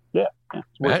yeah,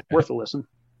 it's worth a listen.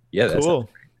 Yeah, that's cool.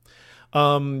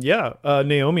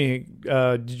 Naomi,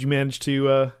 did you manage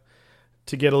to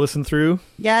get a listen through?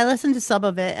 Yeah, I listened to some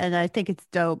of it and I think it's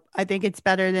dope. I think it's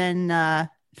better than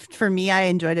for me, I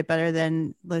enjoyed it better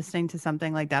than listening to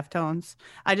something like Deftones.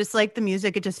 I just like the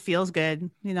music. It just feels good,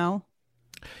 you know?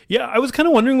 Yeah, I was kind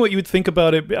of wondering what you would think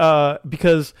about it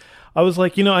because I was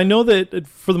like, I know that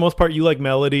for the most part you like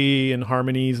melody and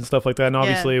harmonies and stuff like that, and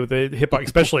obviously with the hip hop,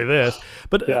 especially this.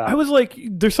 But I was like,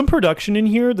 there's some production in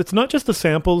here that's not just the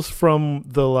samples from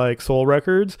the like soul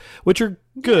records, which are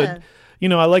good.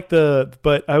 Yeah. I like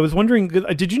but I was wondering,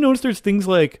 did you notice there's things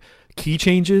like key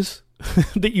changes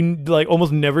that you like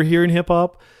almost never hear in hip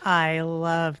hop? I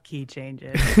love key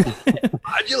changes.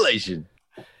 Modulation.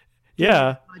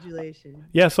 Yeah. Modulation.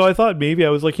 Yeah, so I thought maybe I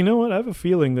was like, you know what? I have a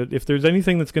feeling that if there's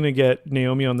anything that's going to get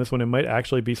Naomi on this one, it might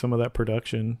actually be some of that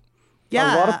production.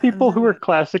 Yeah. A lot of people who are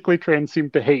classically trained seem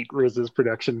to hate Riz's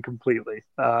production completely.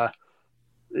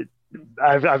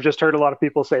 I've just heard a lot of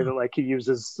people say that like he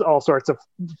uses all sorts of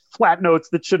flat notes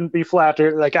that shouldn't be flat.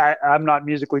 Or like I'm not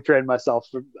musically trained myself,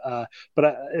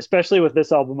 but especially with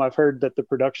this album, I've heard that the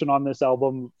production on this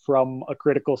album, from a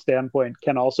critical standpoint,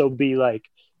 can also be like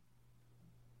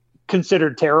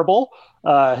considered terrible.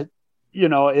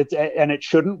 It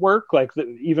shouldn't work. Like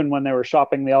even when they were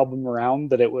shopping the album around,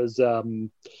 that it was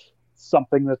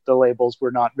something that the labels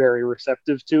were not very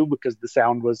receptive to because the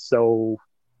sound was so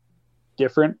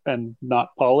different and not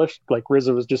polished. Like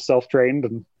RZA was just self-trained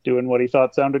and doing what he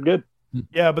thought sounded good.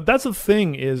 Yeah, but that's the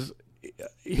thing is,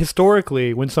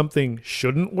 historically, when something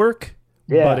shouldn't work,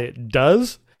 but it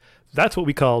does, that's what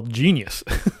we call genius.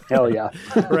 Hell yeah.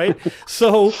 Right?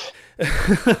 So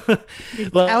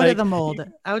like, out of the mold,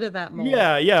 out of that mold.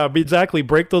 Yeah, exactly.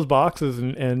 Break those boxes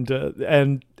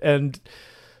and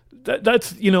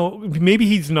that's maybe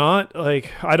he's not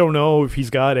like, I don't know if he's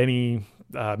got any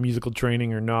musical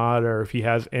training or not, or if he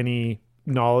has any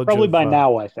knowledge. Probably by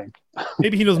now, I think.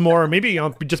 Maybe he knows more. Maybe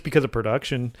just because of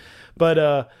production,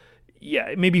 but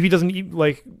maybe if he doesn't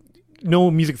like know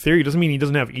music theory, doesn't mean he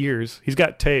doesn't have ears. He's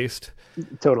got taste.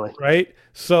 Totally. Right.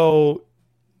 So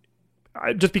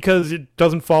just because it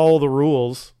doesn't follow the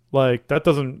rules, like that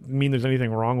doesn't mean there's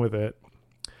anything wrong with it.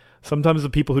 Sometimes the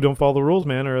people who don't follow the rules,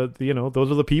 man, are those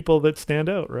are the people that stand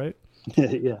out, right?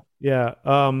 Yeah.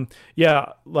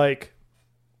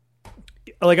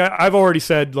 Like I've already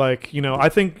said, like, I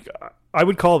think I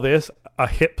would call this a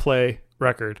hit play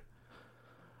record,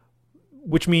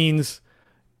 which means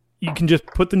you can just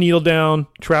put the needle down,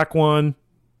 track one,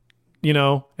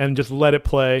 and just let it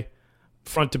play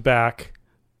front to back.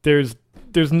 There's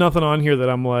nothing on here that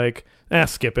I'm like,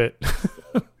 skip it.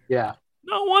 Yeah.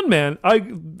 Not one, man.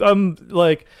 I'm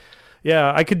like,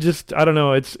 yeah, I could just, I don't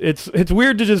know. It's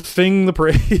weird to just sing the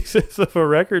praises of a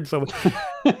record. So,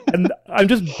 and I'm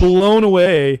just blown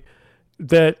away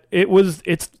that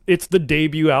it's the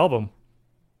debut album.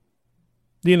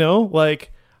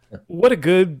 Like, what a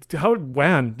good,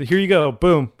 here you go.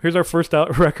 Boom. Here's our first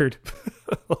out record.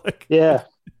 Like, yeah.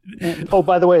 Oh,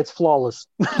 by the way, it's flawless.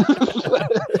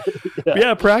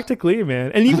 Yeah, practically,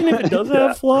 man. And even if it does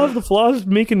have flaws, the flaws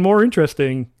make it more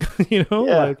interesting. Yeah,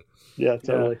 totally.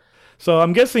 Yeah. So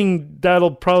I'm guessing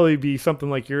that'll probably be something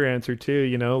like your answer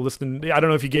too. Listen. I don't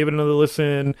know if you gave it another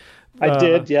listen. I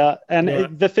did, yeah.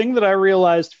 And the thing that I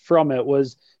realized from it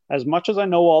was, as much as I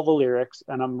know all the lyrics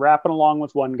and I'm rapping along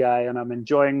with one guy and I'm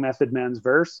enjoying Method Man's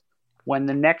verse, when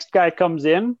the next guy comes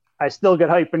in, I still get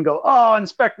hype and go, "Oh,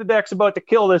 Inspector Deck's about to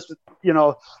kill this."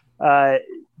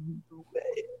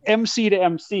 MC to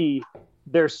MC,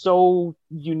 they're so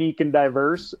unique and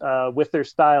diverse with their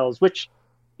styles, which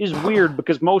is weird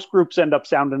because most groups end up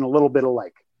sounding a little bit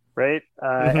alike, right?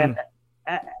 And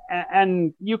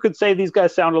you could say these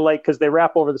guys sound alike because they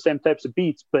rap over the same types of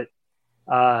beats, but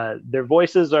their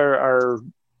voices are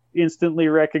instantly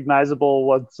recognizable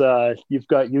once you've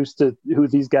got used to who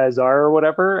these guys are or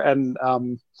whatever. And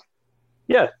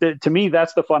to me,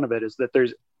 that's the fun of it, is that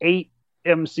there's 8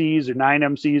 MCs or 9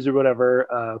 MCs or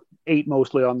whatever, 8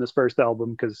 mostly on this first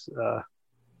album because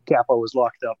Capo was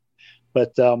locked up.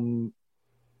 But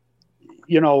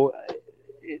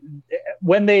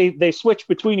when they switch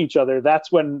between each other,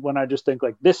 that's when I just think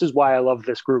like, this is why I love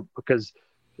this group, because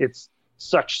it's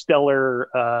such stellar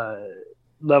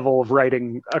level of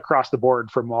writing across the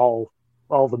board from all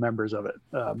the members of it.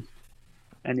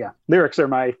 And yeah, lyrics are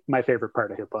my favorite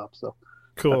part of hip hop. So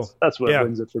cool. That's what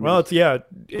wins it for me. Well,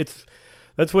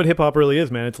 that's what hip hop really is,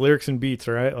 man. It's lyrics and beats,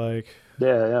 right? Like,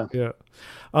 yeah.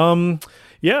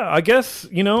 Yeah, I guess,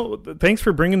 thanks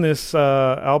for bringing this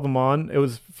album on. It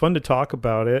was fun to talk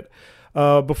about it.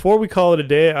 Before we call it a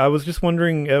day, I was just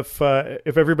wondering if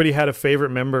everybody had a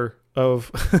favorite member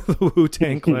of the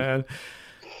Wu-Tang Clan.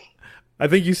 I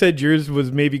think you said yours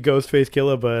was maybe Ghostface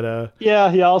Killah, but yeah,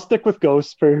 I'll stick with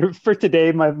Ghost for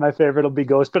today. My favorite will be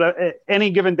Ghost, but any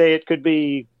given day it could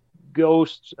be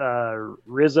Ghost.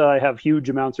 RZA, I have huge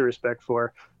amounts of respect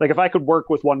for. Like, if I could work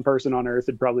with one person on earth,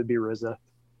 it'd probably be RZA.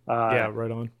 Yeah,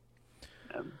 right on.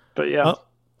 But yeah,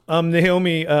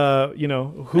 Naomi, who are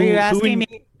you asking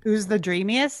me who's the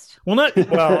dreamiest? Well,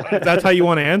 that's how you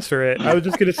want to answer it. I was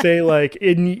just gonna say, like,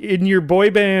 in your boy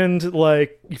band,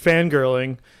 like,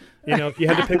 fangirling, if you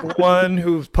had to pick one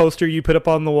whose poster you put up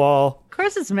on the wall. Of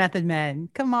course, it's Method Man.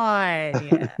 Come on,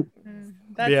 yeah,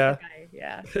 that's the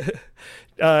guy.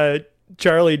 Yeah.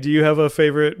 Charlie, do you have a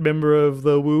favorite member of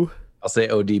the Wu? I'll say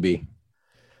ODB.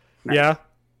 Yeah.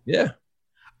 Yeah.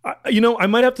 I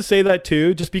might have to say that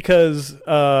too, just because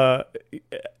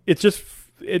he's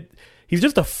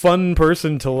just a fun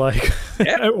person to like.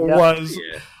 Was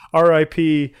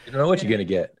R.I.P. You don't know what you're gonna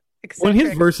get. When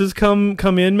his verses come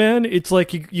in, man, it's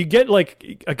like you get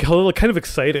like a little kind of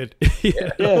excited.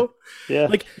 Yeah.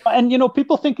 Like, and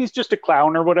people think he's just a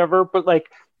clown or whatever, but like,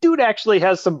 dude actually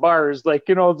has some bars, like,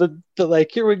 the like,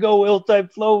 here we go,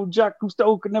 ill-type flow, Jacques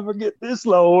Cousteau could never get this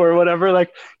low or whatever.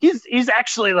 Like, he's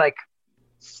actually like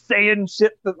saying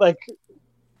shit that, like,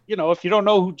 if you don't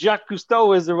know who Jacques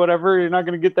Cousteau is or whatever, you're not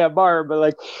going to get that bar. But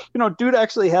like, dude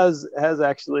actually has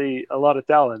actually a lot of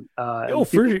talent. And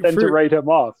tend to write him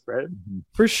off, right?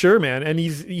 For sure, man. And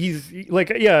he's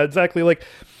like, yeah, exactly. Like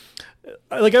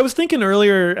I was thinking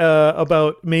earlier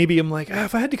about maybe I'm like,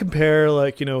 if I had to compare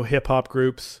like, hip hop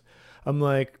groups, I'm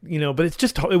like, but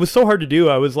it was so hard to do.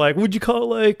 I was like, would you call it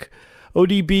like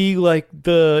ODB, like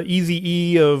the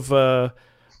Eazy-E of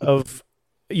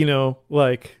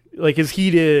like is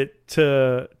he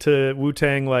to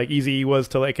Wu-Tang like Eazy-E was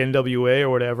to like NWA or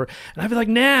whatever? And I'd be like,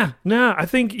 nah. I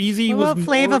think Eazy was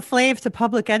Flava Flav to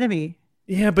Public Enemy.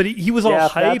 Yeah, but he was all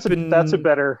hype, that's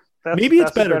better. Maybe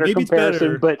it's better. Maybe it's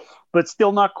better, but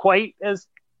still not quite as.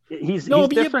 He's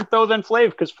different though than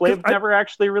Flav, because Flav never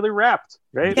actually really rapped,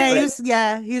 right?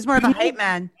 Yeah, he was more of a hype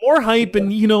man. More hype, and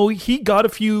he got a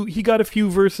few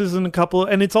verses and a couple,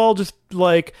 and it's all just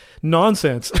like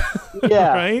nonsense.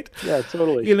 Yeah, right. Yeah,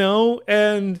 totally.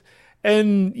 And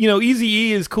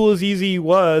Eazy-E, as cool as Eazy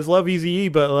was, love Eazy-E,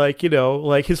 but like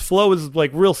his flow is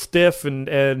like real stiff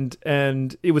and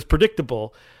it was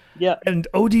predictable. Yeah. And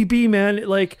ODB, man,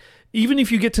 like even if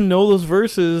you get to know those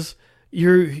verses,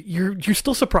 you're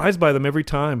still surprised by them every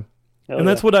time.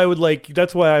 That's what I would like.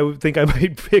 That's why I would think I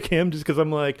might pick him, just because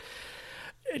I'm like,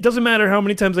 it doesn't matter how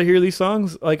many times I hear these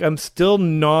songs, like I'm still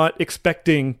not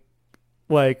expecting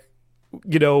like,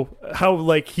 how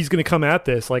like he's gonna come at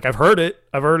this. Like I've heard it,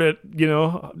 I don't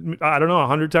know,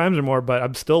 100 times or more, but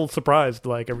I'm still surprised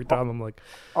like every time. I'm like,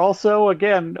 also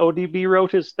again, ODB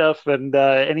wrote his stuff, and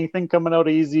anything coming out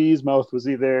of Eazy's mouth was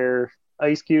either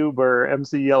Ice Cube or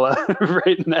MC Yella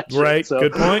writing that shit. Right. So,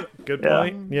 good point.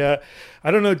 Yeah.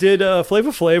 I don't know. Did Flava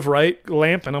Flav write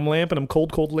Lampin'? I'm lamping. I'm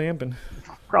cold lamping.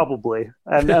 Probably.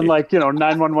 And like,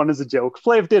 911 is a joke.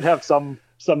 Flav did have some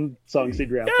songs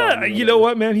he'd rap on. Yeah. You know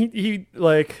what, man? He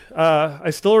like,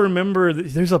 I still remember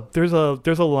there's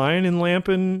a line in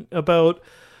Lampin' about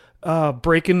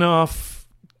breaking off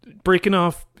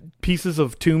pieces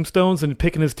of tombstones and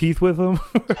picking his teeth with them.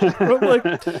 Like,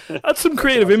 that's some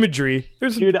creative imagery.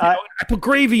 I put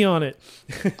gravy on it.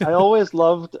 I always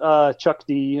loved Chuck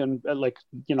D and like,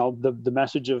 the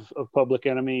message of Public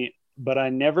Enemy, but I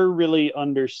never really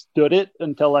understood it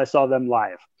until I saw them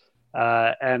live.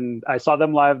 And I saw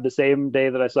them live the same day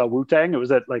that I saw Wu-Tang. It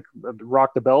was at like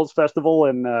Rock the Bells Festival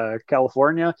in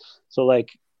California. So like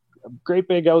a great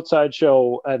big outside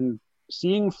show, and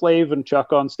seeing Flav and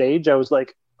Chuck on stage, I was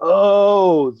like,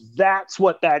 oh, that's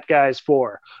what that guy's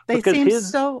for. They seem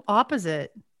so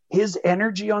opposite. His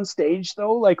energy on stage,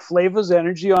 though, like Flava's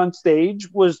energy on stage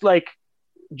was like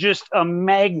just a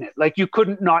magnet. Like you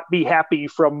couldn't not be happy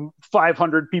from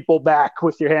 500 people back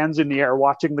with your hands in the air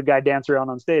watching the guy dance around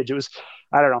on stage. It was,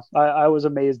 I don't know. I was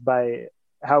amazed by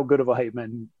how good of a hype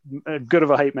man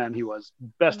he was.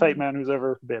 Best hype man who's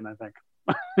ever been, I think.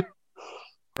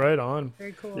 Right on.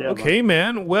 Very cool. Yeah, okay,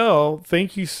 man. Well,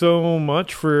 thank you so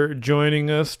much for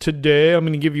joining us today. I'm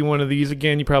going to give you one of these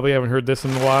again. You probably haven't heard this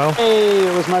in a while. Hey,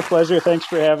 it was my pleasure. Thanks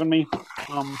for having me.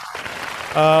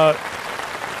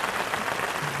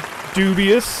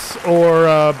 Dubious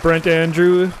or Brent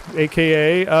Andrew,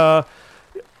 aka.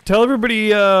 Tell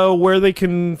everybody where they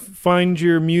can find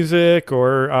your music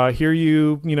or hear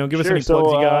you. You know, give us any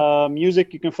plugs you got.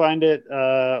 Music, you can find it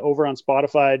over on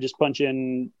Spotify. Just punch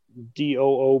in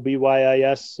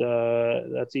DOOBYIS.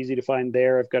 That's easy to find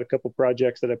there. I've got a couple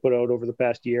projects that I put out over the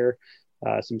past year,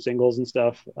 some singles and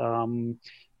stuff.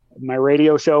 My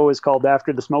radio show is called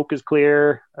After the Smoke is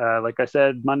Clear. Like I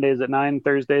said, Mondays at 9,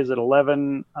 Thursdays at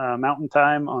 11 Mountain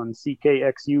Time on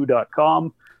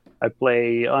ckxu.com. I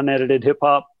play unedited hip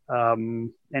hop.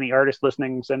 Any artist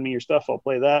listening, send me your stuff. I'll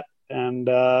play that. And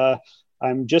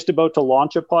I'm just about to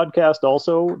launch a podcast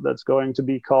also that's going to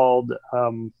be called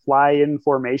Fly in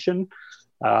Formation.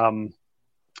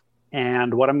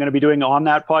 And what I'm going to be doing on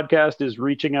that podcast is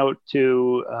reaching out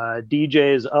to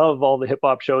DJs of all the hip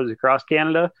hop shows across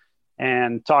Canada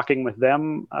and talking with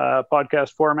them,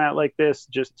 podcast format like this,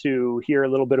 just to hear a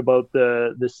little bit about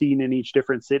the scene in each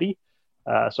different city.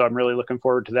 So I'm really looking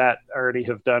forward to that. I already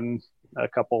have done a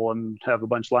couple and have a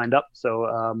bunch lined up.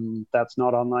 So that's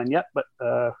not online yet, but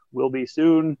will be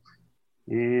soon.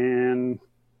 And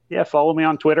yeah, follow me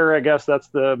on Twitter. I guess that's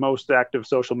the most active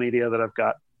social media that I've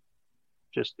got.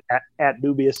 Just at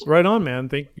Dubious. Right on, man.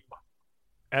 Thank you.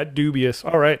 At Dubious.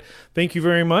 All right. Thank you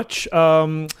very much.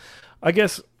 I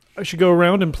guess I should go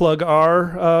around and plug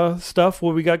our stuff.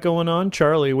 What we got going on?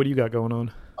 Charlie, what do you got going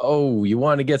on? Oh, you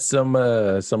want to get some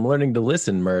Learning to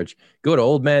Listen merch? Go to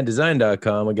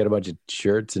oldmandesign.com. I got a bunch of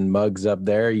shirts and mugs up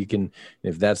there. You can,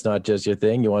 if that's not just your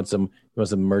thing, you want some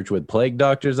merch with Plague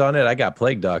Doctors on it. I got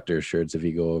Plague Doctors shirts if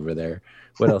you go over there.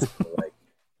 What else? Like,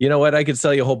 you know what? I could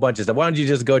sell you a whole bunch of stuff. Why don't you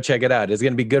just go check it out? It's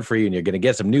going to be good for you, and you're going to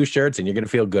get some new shirts, and you're going to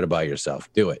feel good about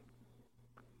yourself. Do it.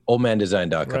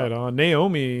 oldmandesign.com. Right on.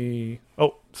 Naomi.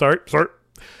 Oh, sorry.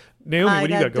 Naomi, what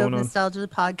do you got going on? Nostalgia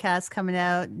podcast coming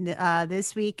out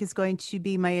this week is going to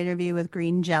be my interview with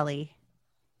Green Jelly.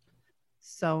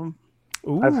 So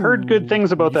I've heard good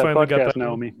things about that podcast,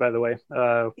 Naomi, by the way.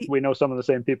 We know some of the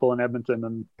same people in Edmonton,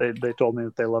 and they told me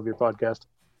that they love your podcast.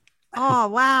 Oh,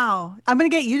 wow. I'm going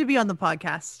to get you to be on the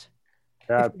podcast.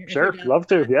 Sure. Love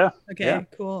to. Yeah. Okay, yeah.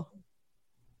 Cool.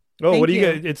 Oh, what do you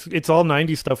get? It's all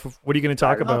 90s stuff. What are you going to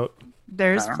talk about?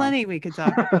 There's plenty we could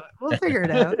talk about. We'll figure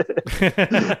it out.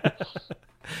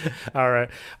 All right.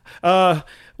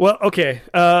 Well, okay.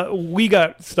 We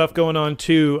got stuff going on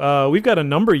too. We've got a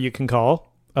number you can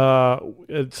call.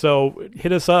 So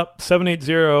hit us up,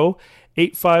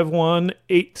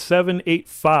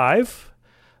 780-851-8785.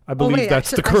 I believe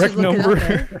that's the correct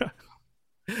number.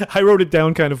 I wrote it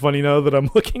down kind of funny now that I'm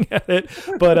looking at it.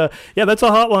 But yeah, that's a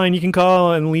hotline you can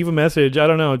call and leave a message. I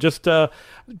don't know. Just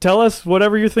tell us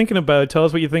whatever you're thinking about. Tell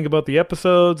us what you think about the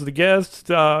episodes, the guests.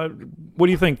 What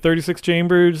do you think? 36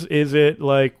 Chambers? Is it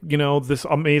like, this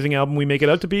amazing album we make it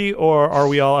out to be? Or are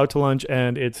we all out to lunch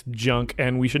and it's junk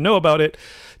and we should know about it?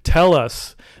 Tell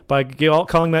us by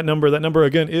calling that number. That number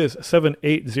again is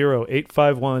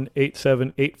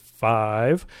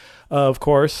 780-851-8785. Of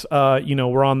course,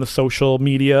 we're on the social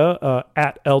media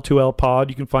at L2L Pod.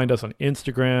 You can find us on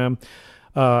Instagram,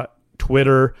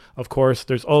 Twitter. Of course,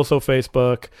 there's also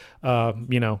Facebook,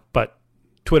 but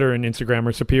Twitter and Instagram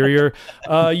are superior.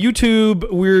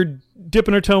 YouTube, we're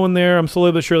dipping our toe in there. I'm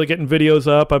slowly but surely getting videos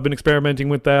up. I've been experimenting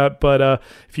with that. But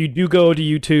if you do go to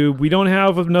YouTube, we don't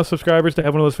have enough subscribers to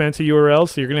have one of those fancy URLs,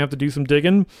 so you're going to have to do some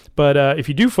digging. But if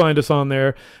you do find us on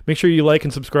there, make sure you like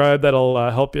and subscribe. That'll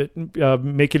help it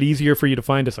make it easier for you to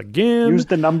find us again. Use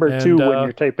the number 2 when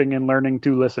you're typing in Learning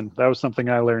to Listen. That was something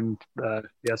I learned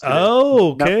yesterday.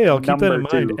 Oh, okay. I'll keep that in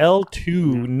mind. 2.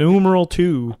 L2, numeral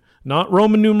 2, not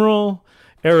Roman numeral.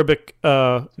 Arabic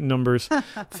numbers.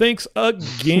 Thanks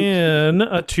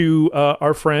again to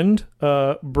our friend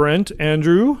Brent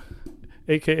Andrew,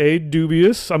 aka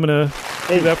Dubious. I'm gonna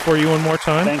do that for you one more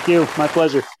time. Thank you. My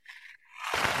pleasure.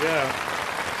 Yeah.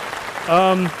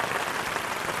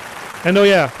 And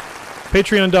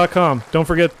patreon.com. Don't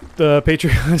forget the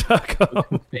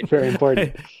patreon.com. Very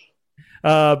important.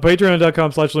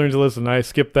 Patreon.com/learn to listen. I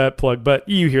skipped that plug, but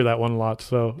you hear that one a lot.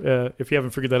 So if you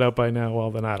haven't figured that out by now, well,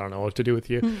 then I don't know what to do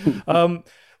with you.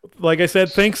 Like I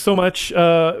said, thanks so much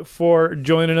for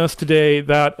joining us today.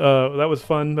 That was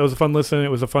fun. That was a fun listen. It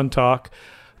was a fun talk.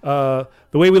 The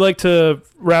way we like to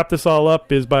wrap this all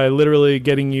up is by literally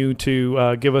getting you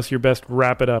to give us your best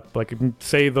wrap it up. Like, you can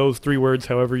say those 3 words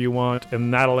however you want,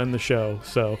 and that'll end the show.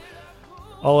 So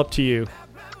all up to you.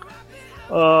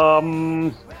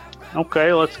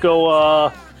 Okay, let's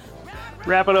go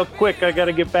wrap it up quick. I got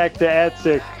to get back to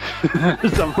AdSick.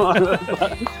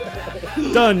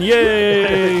 Done.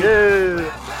 Yay!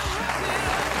 Yeah.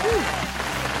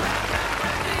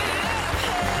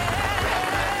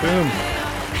 Boom.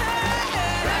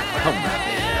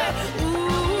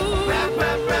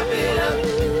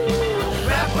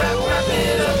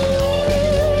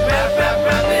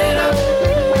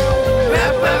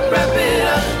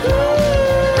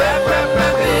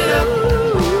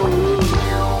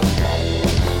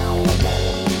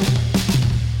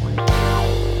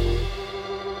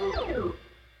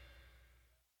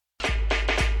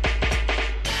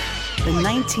 The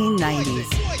 1990s.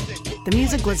 The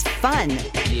music was fun.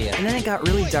 And then it got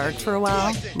really dark for a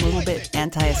while, a little bit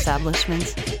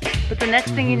anti-establishment. But the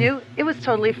next thing you knew, it was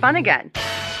totally fun again.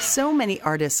 So many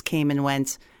artists came and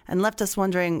went and left us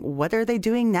wondering, what are they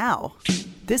doing now?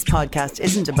 This podcast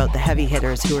isn't about the heavy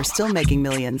hitters who are still making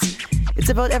millions. It's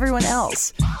about everyone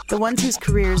else, the ones whose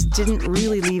careers didn't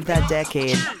really leave that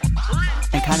decade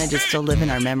and kind of just still live in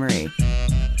our memory.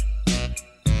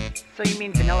 So you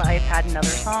mean Vanilla Ice had another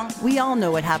song? We all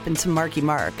know what happened to Marky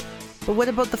Mark. But what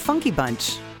about the Funky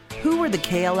Bunch? Who were the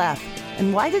KLF?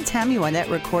 And why did Tammy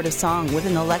Wynette record a song with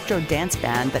an electro dance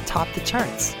band that topped the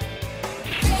charts?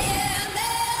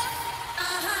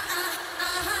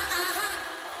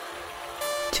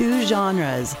 Two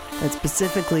genres that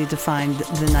specifically defined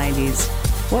the 90s.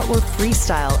 What were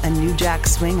freestyle and New Jack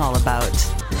Swing all about?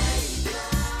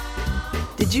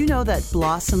 Did you know that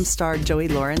Blossom star Joey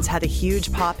Lawrence had a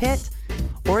huge pop hit?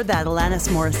 Or that Alanis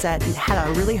Morissette had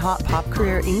a really hot pop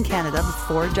career in Canada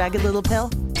before Jagged Little Pill?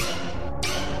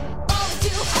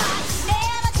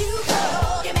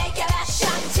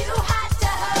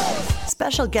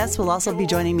 Special guests will also be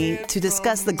joining me to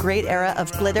discuss the great era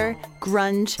of glitter,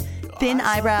 grunge, thin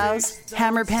eyebrows,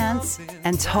 hammer pants,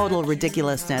 and total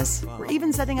ridiculousness. We're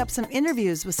even setting up some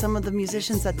interviews with some of the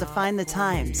musicians that define the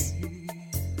times.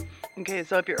 Okay,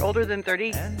 so if you're older than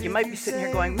 30, you might be sitting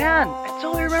here going, man, I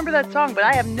totally remember that song, but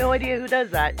I have no idea who does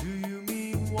that.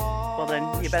 Well,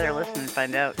 then you better listen and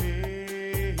find out.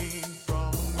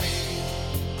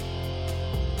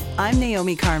 I'm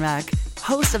Naomi Carmack,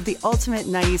 host of the ultimate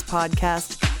 90s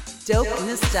podcast, Dope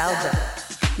Nostalgia.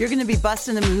 You're going to be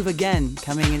busting a move again,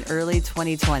 coming in early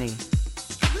 2020.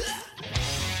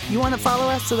 You want to follow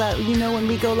us so that you know when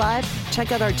we go live?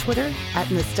 Check out our Twitter at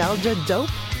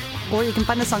NostalgiaDope. Or you can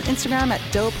find us on Instagram at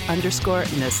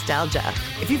dope_nostalgia.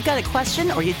 If you've got a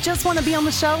question or you just want to be on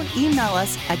the show, email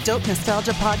us at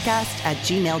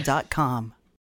dopenostalgiapodcast@gmail.com.